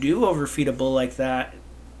 say you do overfeed a bull like that.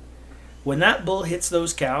 When that bull hits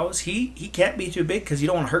those cows, he can't be too big because you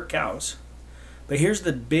don't want to hurt cows. But here's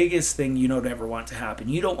the biggest thing you don't ever want to happen.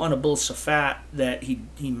 You don't want a bull so fat that he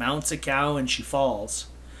mounts a cow and she falls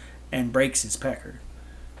and breaks his pecker.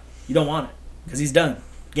 You don't want it because he's done.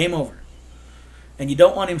 Game over. And you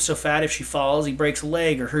don't want him so fat if she falls, he breaks a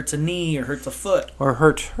leg or hurts a knee or hurts a foot. Or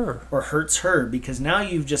hurts her. Or hurts her, because now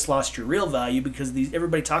you've just lost your real value, because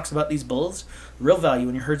everybody talks about these bulls. The real value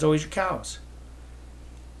in your herd's always your cows.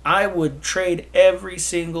 I would trade every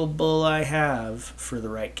single bull I have for the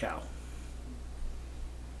right cow.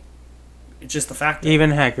 It's just the fact.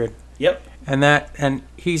 Even Haggard. Yep. And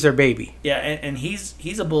he's our baby. Yeah, and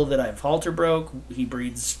he's a bull that I've halter broke. He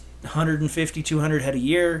breeds 150, 200 head a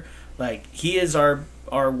year. Like, he is our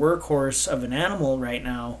workhorse of an animal right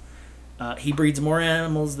now. He breeds more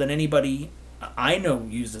animals than anybody I know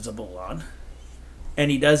uses a bull on. And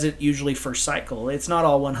he does it usually first cycle. It's not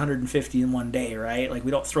all 150 in one day, right? Like, we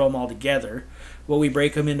don't throw them all together. Well, we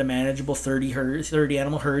break them into manageable 30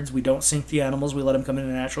 animal herds. We don't sink the animals. We let them come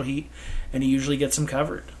into natural heat. And he usually gets them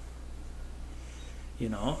covered. You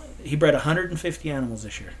know, he bred 150 animals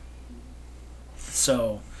this year.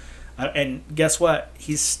 So... and guess what?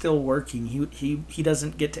 He's still working. He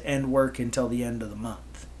doesn't get to end work until the end of the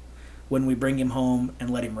month, when we bring him home and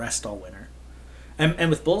let him rest all winter. And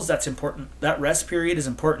with bulls, that's important. That rest period is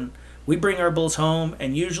important. We bring our bulls home,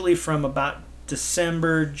 and usually from about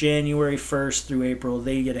December, January 1st through April,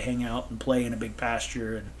 they get to hang out and play in a big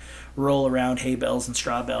pasture and roll around hay bales and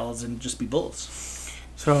straw bales and just be bulls.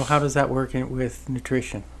 So how does that work with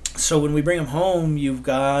nutrition? So when we bring them home, you've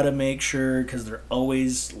got to make sure, because they're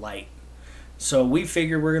always light. So we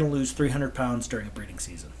figure we're going to lose 300 pounds during a breeding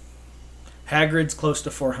season. Hagrid's close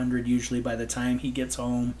to 400 usually by the time he gets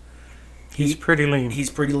home. He's pretty lean. He's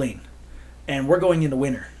pretty lean. And we're going into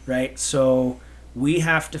winter, right? So we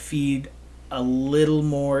have to feed a little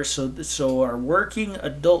more. So our working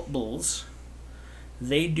adult bulls,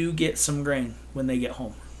 they do get some grain when they get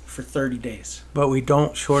home for 30 days. But we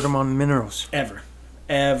don't short them on minerals. Ever.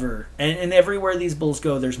 And everywhere these bulls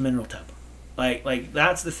go, there's mineral tub. Like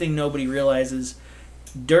that's the thing nobody realizes.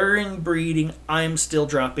 During breeding, I'm still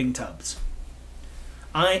dropping tubs.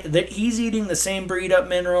 He's eating the same breed up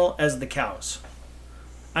mineral as the cows.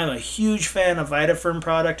 I'm a huge fan of VitaFirm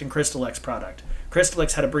product and Crystal X product. Crystal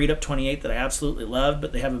X had a breed up 28 that I absolutely loved,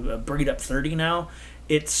 but they have a breed up 30 now.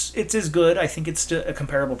 It's as good. I think it's still a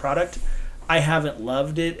comparable product. I haven't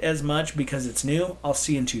loved it as much because it's new. I'll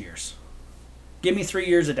see in 2 years. Give me 3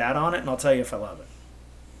 years of data on it, and I'll tell you if I love it.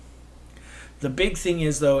 The big thing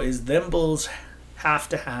is, though, is them bulls have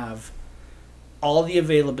to have all the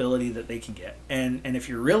availability that they can get. And if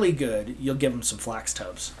you're really good, you'll give them some flax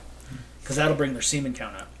tubs, because that'll bring their semen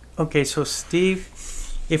count up. Okay, so Steve,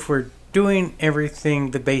 if we're doing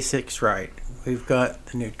everything, the basics right, we've got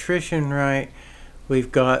the nutrition right,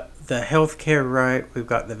 we've got the healthcare right, we've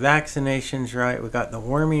got the vaccinations right, we've got the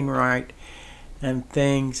worming right, and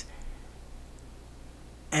things.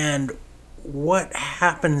 And what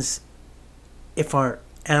happens if our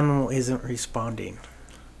animal isn't responding?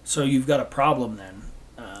 So you've got a problem then.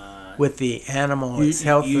 With the animal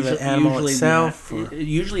itself, or the animal itself?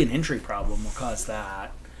 Usually an entry problem will cause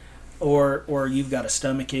that. Or you've got a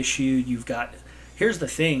stomach issue. Here's the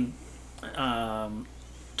thing.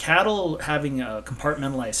 Cattle having a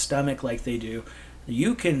compartmentalized stomach like they do,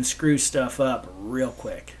 you can screw stuff up real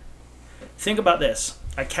quick. Think about this.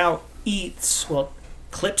 A cow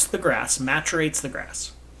clips the grass, maturates the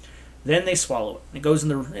grass. Then they swallow it.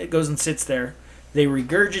 It goes and sits there. They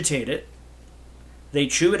regurgitate it. They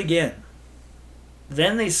chew it again.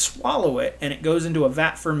 Then they swallow it, and it goes into a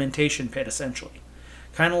vat fermentation pit, essentially.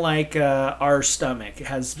 Kind of like our stomach. It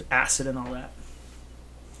has acid and all that.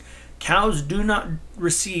 Cows do not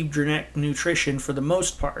receive direct nutrition, for the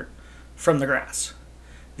most part, from the grass.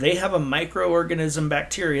 They have a microorganism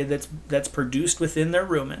bacteria that's produced within their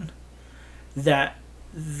rumen that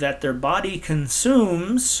their body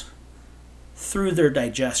consumes through their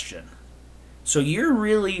digestion. So you're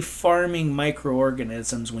really farming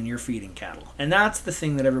microorganisms when you're feeding cattle. And that's the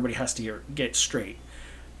thing that everybody has to get straight.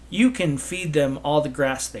 You can feed them all the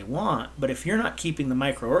grass they want, but if you're not keeping the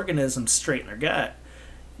microorganisms straight in their gut,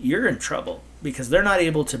 you're in trouble because they're not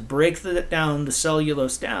able to break the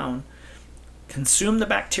cellulose down, consume the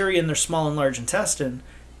bacteria in their small and large intestine,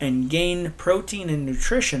 and gain protein and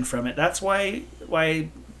nutrition from it. That's why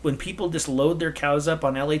when people just load their cows up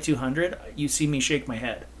on LA200, you see me shake my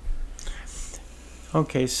head.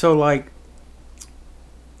 Okay, so like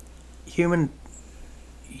human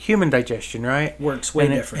digestion, right? Works way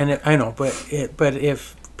different. I know, but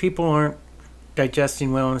if people aren't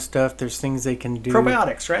digesting well and stuff, there's things they can do.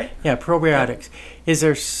 Probiotics, right? Yeah, probiotics. Yeah. Is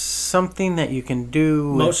there something that you can do?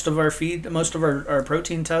 Most of our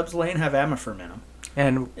protein tubs, Layne, have Amifirm in them.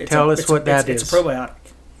 And tell us what that is. It's a probiotic.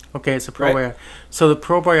 Okay, it's a probiotic. Right. So the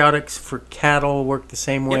probiotics for cattle work the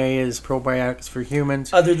same way as probiotics for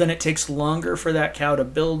humans? Other than it takes longer for that cow to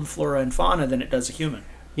build flora and fauna than it does a human.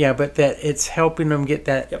 Yeah, but that it's helping them get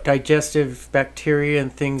that digestive bacteria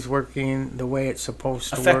and things working the way it's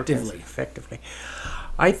supposed to work. Effectively.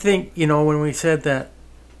 I think, when we said that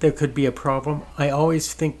there could be a problem, I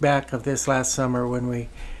always think back of this last summer when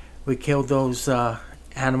we killed those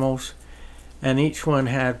animals. And each one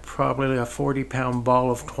had probably a 40-pound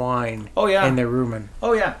ball of twine in their rumen.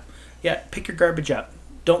 Oh, yeah. Yeah, pick your garbage up.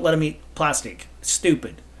 Don't let them eat plastic. It's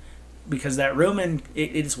stupid. Because that rumen,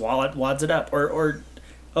 it just wads it up. Or,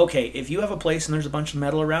 okay, if you have a place and there's a bunch of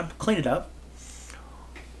metal around, clean it up.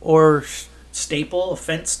 Or a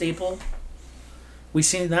fence staple. We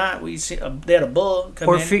seen that. They had a bull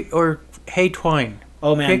come in. Or hay twine.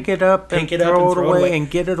 Oh, man. Pick it up and throw it away and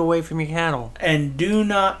get it away from your cattle. And do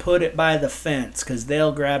not put it by the fence because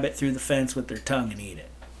they'll grab it through the fence with their tongue and eat it.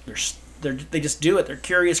 They just do it. They're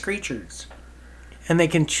curious creatures. And they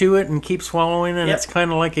can chew it and keep swallowing, and it's kind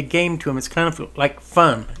of like a game to them. It's kind of like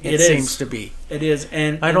fun, it seems to be. It is.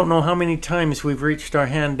 And I don't know how many times we've reached our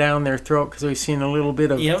hand down their throat because we've seen a little bit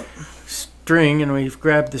of string, and we've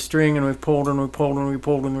grabbed the string, and we've pulled, and we've pulled, and we've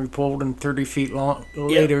pulled, and we've pulled, and 30 feet long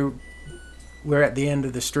later... We're at the end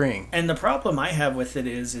of the string. And the problem I have with it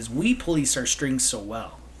is we police our strings so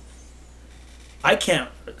well. I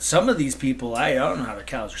can't... Some of these people, I don't know how their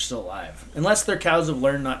cows are still alive. Unless their cows have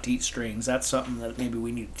learned not to eat strings. That's something that maybe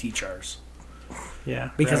we need to teach ours.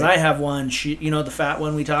 Yeah. Because I have one, the fat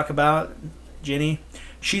one we talk about, Ginny,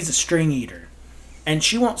 she's a string eater. And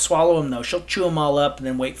she won't swallow them, though. She'll chew them all up and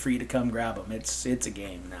then wait for you to come grab them. It's a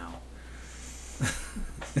game now.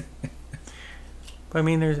 I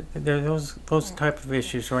mean, there's those type of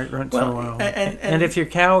issues right once in a while. And if your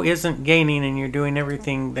cow isn't gaining and you're doing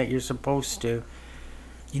everything that you're supposed to,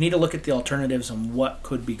 you need to look at the alternatives and what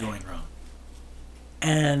could be going wrong.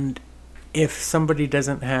 And if somebody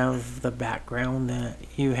doesn't have the background that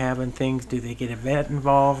you have and things, do they get a vet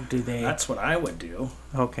involved? That's what I would do.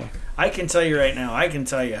 Okay. I can tell you right now. I can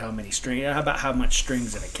tell you how much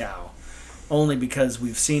strings in a cow, only because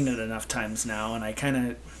we've seen it enough times now, and I kind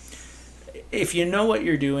of. If you know what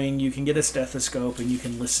you're doing, you can get a stethoscope and you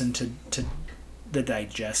can listen to the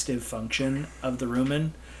digestive function of the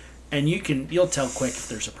rumen, and you'll tell quick if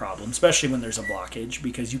there's a problem, especially when there's a blockage,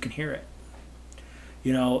 because you can hear it.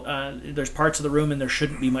 There's parts of the rumen there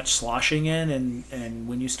shouldn't be much sloshing in, and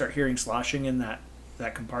when you start hearing sloshing in that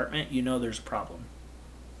compartment, there's a problem.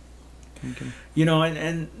 Okay.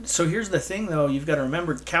 And so here's the thing, though. You've got to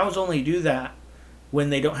remember, cows only do that when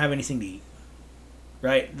they don't have anything to eat.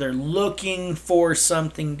 Right? They're looking for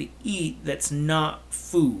something to eat that's not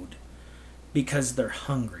food because they're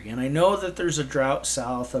hungry. And I know that there's a drought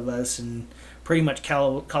south of us and pretty much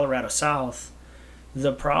Colorado South.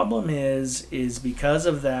 The problem is because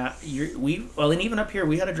of that, and even up here,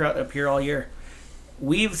 we had a drought up here all year.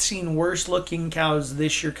 We've seen worse looking cows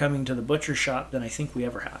this year coming to the butcher shop than I think we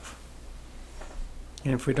ever have.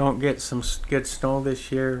 And if we don't get some good snow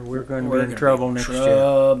this year, we're going to be in trouble next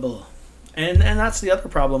year. And that's the other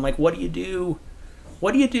problem. Like, what do you do?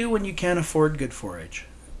 What do you do when you can't afford good forage?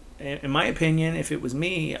 In my opinion, if it was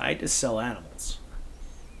me, I'd just sell animals.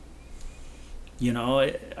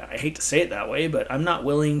 I hate to say it that way, but I'm not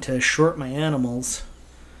willing to short my animals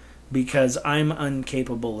because I'm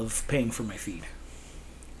incapable of paying for my feed.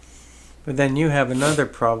 But then you have another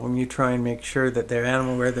problem. You try and make sure that their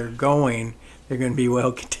animal, where they're going, they're going to be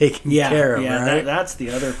well taken care of, right? Yeah, that's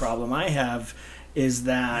the other problem I have. Is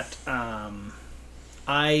that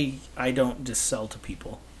I don't just sell to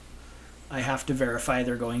people. I have to verify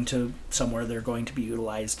they're going to somewhere they're going to be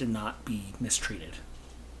utilized and not be mistreated.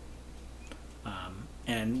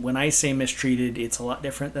 And when I say mistreated, it's a lot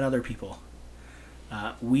different than other people.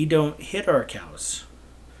 We don't hit our cows.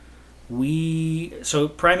 So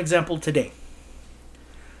prime example today.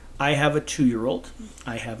 I have a 2-year-old,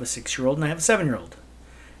 I have a 6-year-old, and I have a 7-year-old.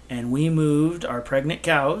 And we moved our pregnant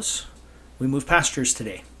cows. We moved pastures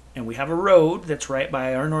today. And we have a road that's right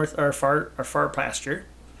by our far pasture.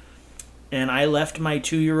 And I left my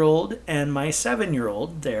 2-year-old and my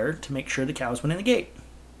 7-year-old there to make sure the cows went in the gate.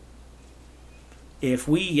 If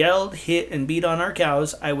we yelled, hit, and beat on our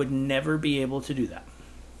cows, I would never be able to do that.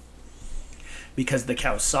 Because the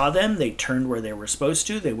cows saw them, they turned where they were supposed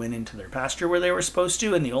to, they went into their pasture where they were supposed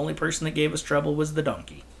to, and the only person that gave us trouble was the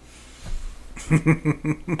donkey.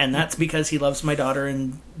 And that's because he loves my daughter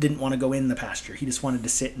and didn't want to go in the pasture. He just wanted to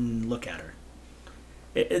sit and look at her.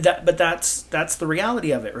 But that's the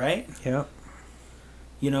reality of it, right? Yeah.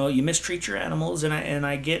 You know, you mistreat your animals, and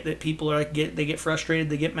I get that people they get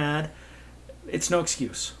frustrated, they get mad. It's no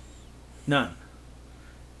excuse, none.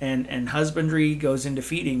 And husbandry goes into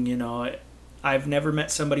feeding. You know, I've never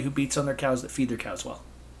met somebody who beats on their cows that feed their cows well.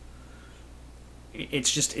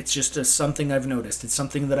 It's just something I've noticed. It's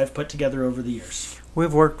something that I've put together over the years.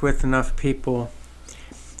 We've worked with enough people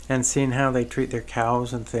and seen how they treat their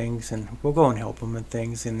cows and things, and we'll go and help them and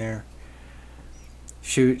things in their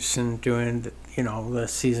shoots and doing the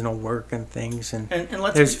seasonal work and things. And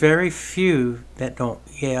there's very few that don't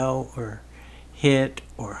yell or hit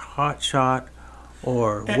or hot shot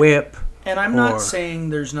or whip. And I'm not saying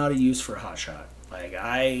there's not a use for a hot shot. Like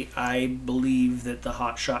I believe that the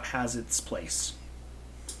hot shot has its place.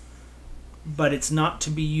 But it's not to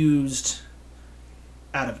be used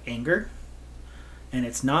out of anger, and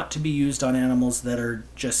it's not to be used on animals that are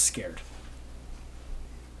just scared.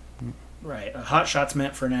 Right. A hot shot's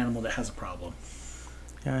meant for an animal that has a problem.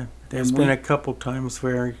 Yeah, there's been a couple times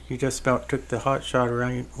where you just about took the hot shot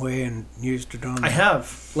right away and used it on them. I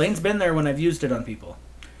have. Layne's been there when I've used it on people.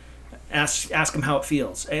 Ask him how it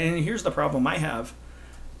feels. And here's the problem I have.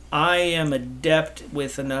 I am adept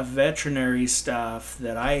with enough veterinary stuff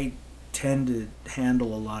that I tend to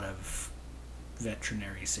handle a lot of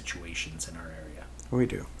veterinary situations in our area. We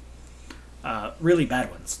do. Really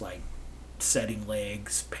bad ones, like setting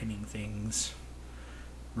legs, pinning things,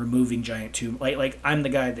 removing giant tumor. Like I'm the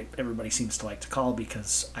guy that everybody seems to like to call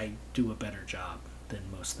because I do a better job than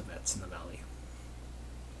most of the vets in the valley.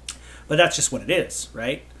 But that's just what it is,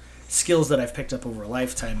 right? Skills that I've picked up over a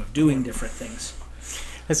lifetime of doing different things.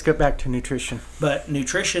 Let's get back to nutrition. But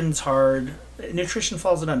nutrition's hard. Nutrition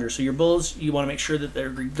falls it under. So your bulls, you want to make sure that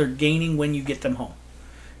they're gaining when you get them home.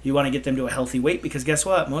 You want to get them to a healthy weight because guess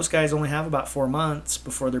what? Most guys only have about 4 months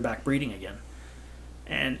before they're back breeding again.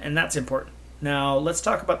 And that's important. Now, let's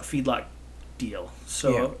talk about the feedlot deal.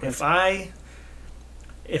 So if I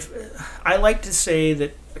like to say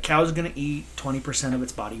that a cow is going to eat 20% of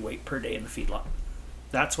its body weight per day in the feedlot.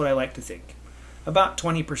 That's what I like to think. About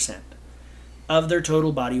 20% of their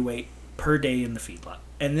total body weight per day in the feedlot.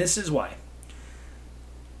 And this is why.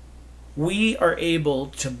 We are able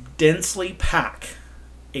to densely pack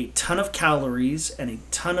a ton of calories and a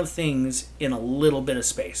ton of things in a little bit of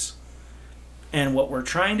space. And what we're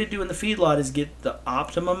trying to do in the feedlot is get the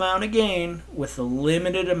optimum amount of gain with the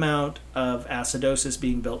limited amount of acidosis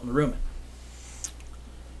being built in the rumen.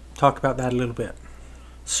 Talk about that a little bit.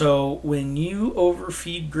 So when you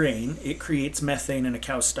overfeed grain, it creates methane in a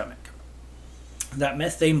cow's stomach. That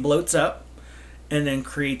methane bloats up and then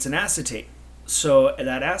creates an acetate. So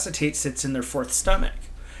that acetate sits in their fourth stomach.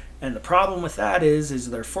 And the problem with that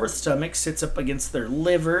is their fourth stomach sits up against their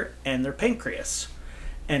liver and their pancreas.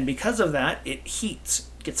 And because of that, it heats,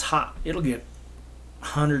 gets hot. It'll get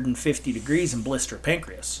 150 degrees and blister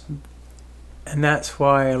pancreas. And that's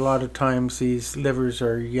why a lot of times these livers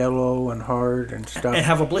are yellow and hard and stuff. And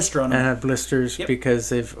have a blister on them. And have blisters because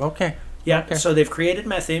they've... Yeah, so they've created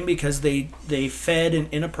methane because they fed an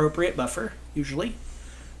inappropriate buffer, usually.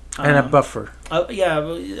 And a buffer.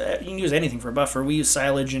 Yeah, you can use anything for a buffer. We use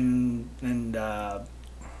silage and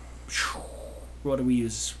what do we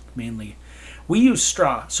use mainly? We use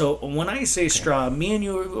straw. So when I say straw, me and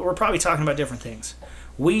you, we're probably talking about different things.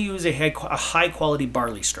 We use a high-quality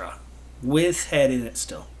barley straw with head in it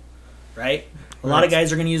still, right? A lot of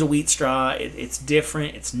guys are going to use a wheat straw. It's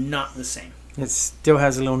different. It's not the same. It still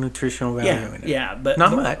has a little nutritional value in it. Yeah, but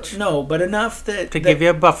not much. No, but enough to give you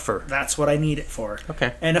a buffer. That's what I need it for.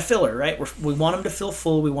 Okay. And a filler, right? We want them to feel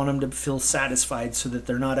full. We want them to feel satisfied so that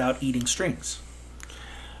they're not out eating strings.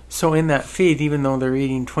 So in that feed, even though they're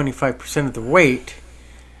eating 25% of the weight,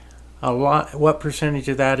 what percentage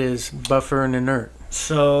of that is buffer and inert?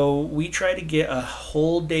 So we try to get a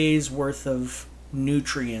whole day's worth of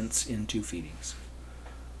nutrients in 2 feedings.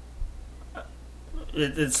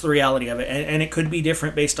 It's the reality of it. And it could be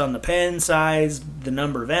different based on the pen size, the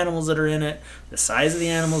number of animals that are in it, the size of the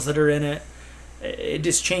animals that are in it. It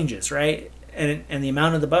just changes, right? And the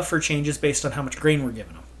amount of the buffer changes based on how much grain we're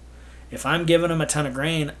giving them. If I'm giving them a ton of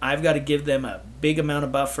grain, I've got to give them a big amount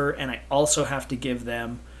of buffer, and I also have to give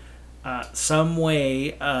them some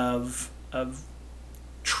way of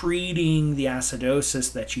treating the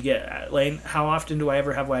acidosis that you get. Layne, how often do I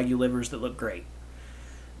ever have Wagyu livers that look great?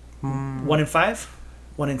 1 in 5?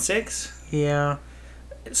 1 in 6? Yeah.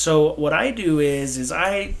 So what I do is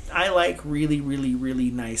I like really, really,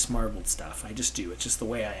 really nice marbled stuff. I just do. It's just the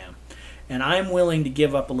way I am. And I'm willing to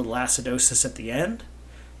give up a little acidosis at the end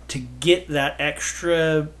to get that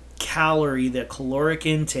extra calorie, the caloric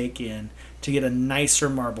intake in, to get a nicer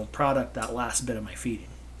marbled product that last bit of my feeding.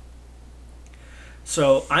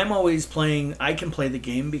 So I'm always playing, I can play the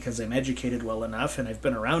game because I'm educated well enough and I've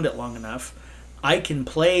been around it long enough. I can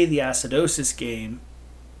play the acidosis game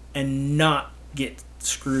and not get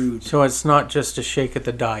screwed. So it's not just a shake of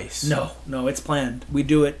the dice. No, it's planned. We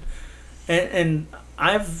do it. And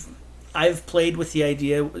I've played with the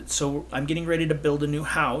idea, so I'm getting ready to build a new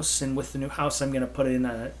house, and with the new house I'm going to put in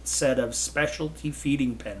a set of specialty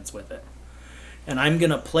feeding pens with it. And I'm going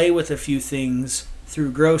to play with a few things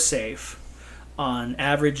through GrowSafe on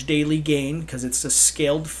average daily gain, because it's a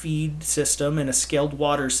scaled feed system and a scaled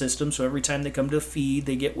water system, so every time they come to feed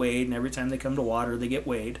they get weighed, and every time they come to water they get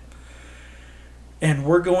weighed. And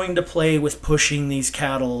we're going to play with pushing these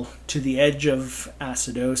cattle to the edge of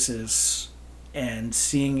acidosis and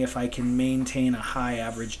seeing if I can maintain a high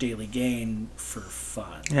average daily gain for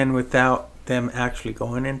fun. And without them actually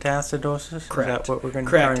going into acidosis? Correct. Is that what we're going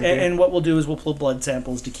to Correct. try and do? And what we'll do is we'll pull blood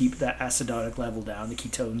samples to keep that acidotic level down, the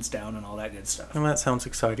ketones down, and all that good stuff. Well, that sounds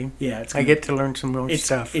exciting. Yeah, I get to learn some more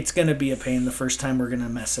stuff. It's going to be a pain the first time we're going to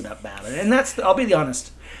mess it up bad. And I'll be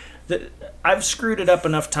honest, I've screwed it up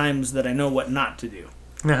enough times that I know what not to do.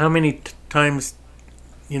 Now, how many times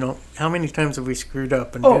have we screwed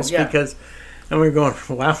up? And because... And we're going,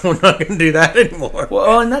 wow, we're not going to do that anymore.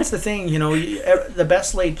 Well, and that's the thing, the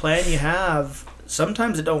best laid plan you have,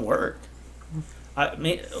 sometimes it don't work. I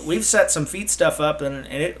mean, we've set some feed stuff up, and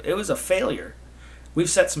it was a failure. We've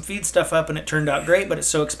set some feed stuff up, and it turned out great, but it's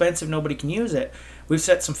so expensive nobody can use it. We've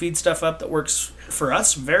set some feed stuff up that works for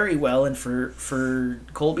us very well, and for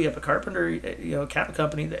Colby up at Carpenter, cattle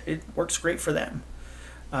company, that it works great for them.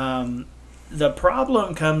 The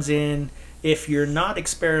problem comes in, if you're not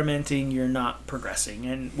experimenting, you're not progressing.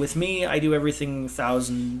 And with me, I do everything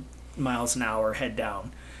 1,000 miles an hour, head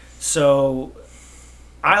down. So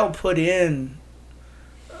I'll put in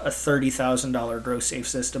a $30,000 GrowSafe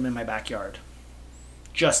system in my backyard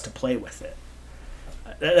just to play with it.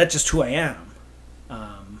 That's just who I am.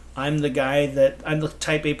 I'm the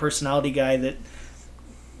type A personality guy that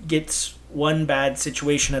gets one bad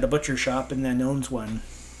situation at a butcher shop and then owns one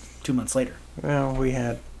 2 months later. Well, we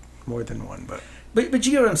had more than one, but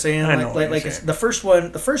you get what I'm saying. I know what you're saying. The first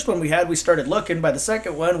one we had, we started looking. By the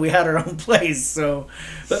second one, we had our own place. So,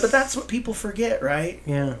 but that's what people forget, right?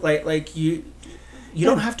 Yeah. Like you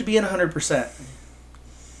don't have to be in 100%.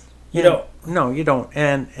 You don't. No, you don't.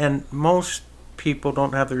 And most people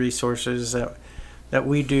don't have the resources that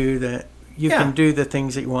we do. That you can do the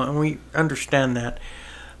things that you want, and we understand that.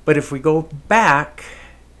 But if we go back,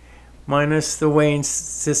 minus the weighing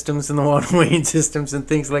systems and the water weighing systems and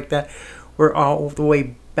things like that, we're all the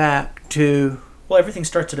way back to... Well, everything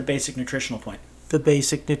starts at a basic nutritional point. The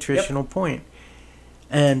basic nutritional point.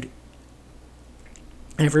 And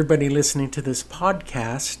everybody listening to this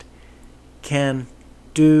podcast can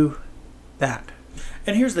do that.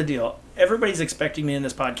 And here's the deal. Everybody's expecting me in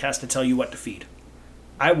this podcast to tell you what to feed.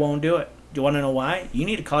 I won't do it. Do you want to know why? You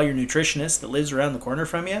need to call your nutritionist that lives around the corner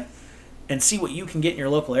from you and see what you can get in your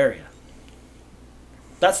local area.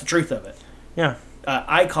 That's the truth of it. Yeah.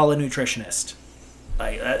 I call a nutritionist.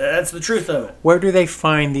 That's the truth of it. Where do they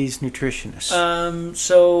find these nutritionists?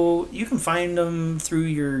 So you can find them through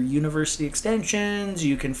your university extensions.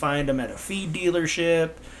 You can find them at a feed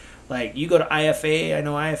dealership. Like, you go to IFA. I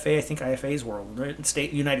know IFA. I think IFA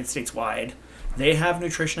is United States wide. They have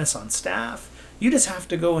nutritionists on staff. You just have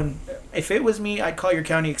to go and... If it was me, I'd call your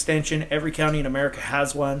county extension. Every county in America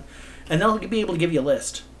has one. And they'll be able to give you a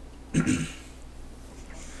list.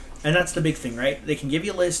 And that's the big thing, right? They can give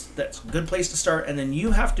you a list. That's a good place to start. And then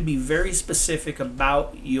you have to be very specific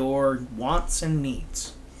about your wants and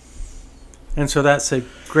needs. And so that's a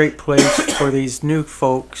great place for these new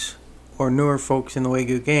folks or newer folks in the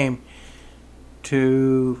Wagyu game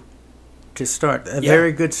to start. A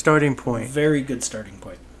very good starting point. Very good starting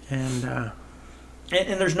point. And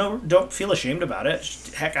there's don't feel ashamed about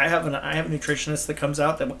it. Heck, I have a nutritionist that comes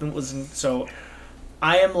out that wasn't so...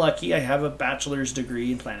 I am lucky. I have a bachelor's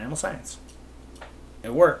degree in plant animal science.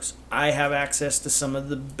 It works. I have access to some of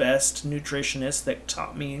the best nutritionists that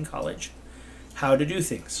taught me in college how to do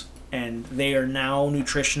things. And they are now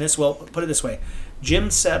nutritionists. Well, put it this way. Jim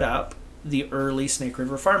set up the early Snake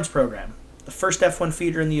River Farms program, the first F1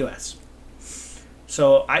 feeder in the U.S.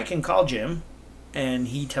 So I can call Jim, and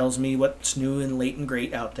he tells me what's new and late and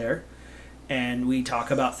great out there. And we talk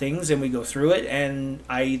about things, and we go through it, and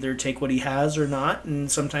I either take what he has or not,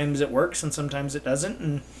 and sometimes it works, and sometimes it doesn't,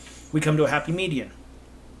 and we come to a happy median.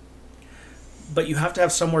 But you have to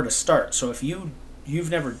have somewhere to start. So if you've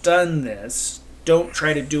never done this, don't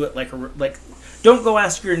try to do it like don't go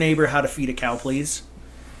ask your neighbor how to feed a cow, please.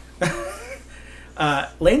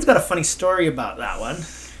 Layne's got a funny story about that one.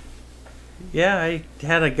 Yeah, I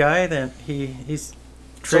had a guy that he's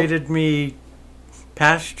traded me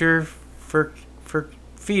pasture for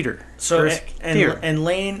feeder. So and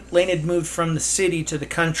Layne had moved from the city to the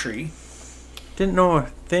country. Didn't know a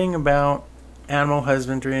thing about animal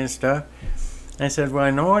husbandry and stuff. I said, well, I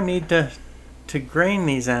know I need to grain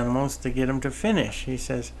these animals to get them to finish. He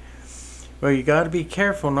says, well, you got to be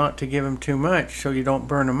careful not to give them too much so you don't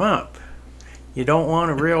burn them up. You don't want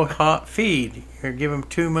a real hot feed or give them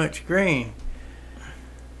too much grain.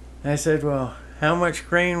 I said, well, how much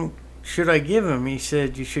grain should I give them? He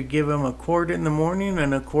said, you should give them a quart in the morning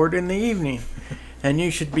and a quart in the evening. And you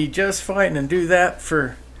should be just fine and do that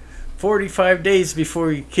for 45 days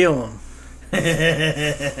before you kill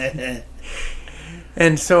them.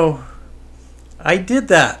 And so I did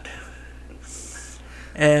that.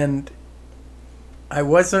 And I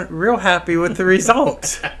wasn't real happy with the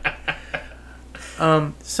results.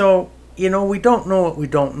 So, we don't know what we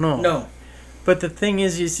don't know. No. But the thing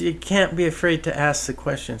is you can't be afraid to ask the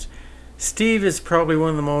questions. Steve is probably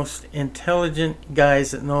one of the most intelligent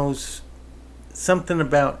guys that knows something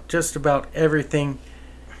about just about everything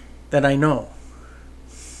that I know.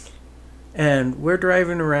 And we're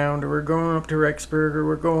driving around, or we're going up to Rexburg, or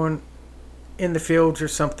we're going in the fields or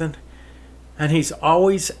something, and he's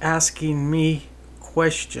always asking me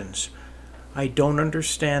questions. I don't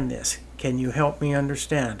understand this. Can you help me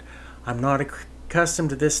understand? I'm not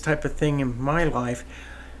accustomed to this type of thing in my life.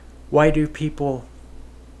 Why do people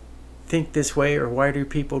think this way, or why do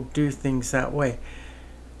people do things that way?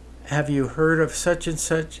 Have you heard of such and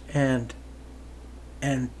such, and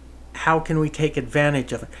how can we take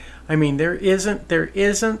advantage of it? I mean, there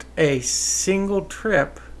isn't a single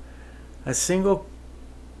trip, a single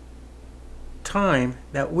time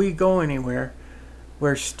that we go anywhere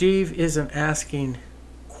where Steve isn't asking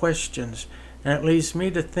questions. And it leads me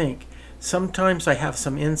to think, sometimes I have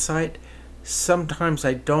some insight, sometimes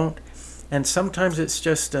I don't, and sometimes it's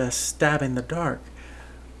just a stab in the dark.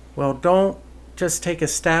 Well, don't just take a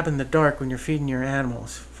stab in the dark when you're feeding your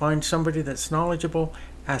animals. Find somebody that's knowledgeable,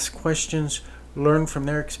 ask questions, learn from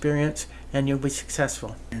their experience, and you'll be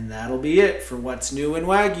successful. And that'll be it for What's New in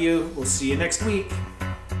Wagyu. We'll see you next week.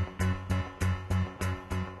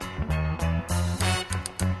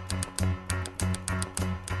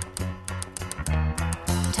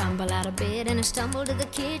 Tumble out of bed and I stumble to the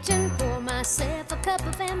kitchen, pour myself a cup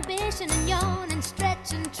of ambition and yawn and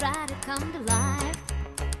stretch and try to come to life.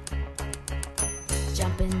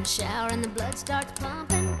 Jump in the shower and the blood starts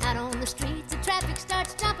pumping. Out on the streets, the traffic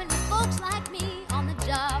starts jumping with folks like me on the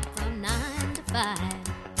job from 9 to 5.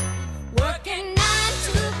 Working 9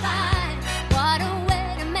 to 5. What a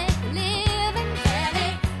way to make a living.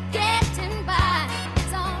 Barely getting by.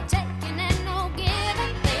 It's all taking and no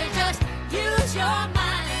giving. They just use your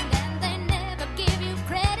mind and they never give you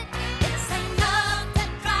credit. It's enough to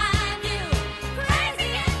drive you crazy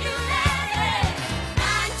and you let it.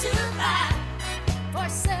 9 to 5. For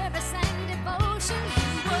service and devotion,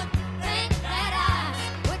 you would think that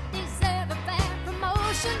I would deserve a fair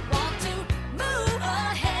promotion. Want to move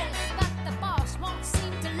ahead, but the boss won't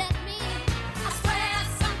seem to let me. I swear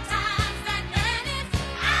sometimes that man is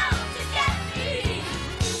out to get me.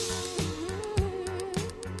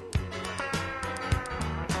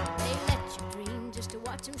 They let you dream just to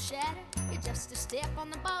watch him shatter. You're just a step on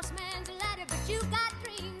the boss man's ladder, but you got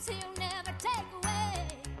dreams he'll never take away.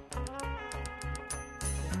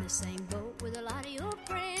 In the same boat with a lot of your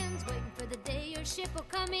friends, waiting for the day your ship will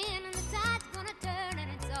come in and the tide's gonna turn and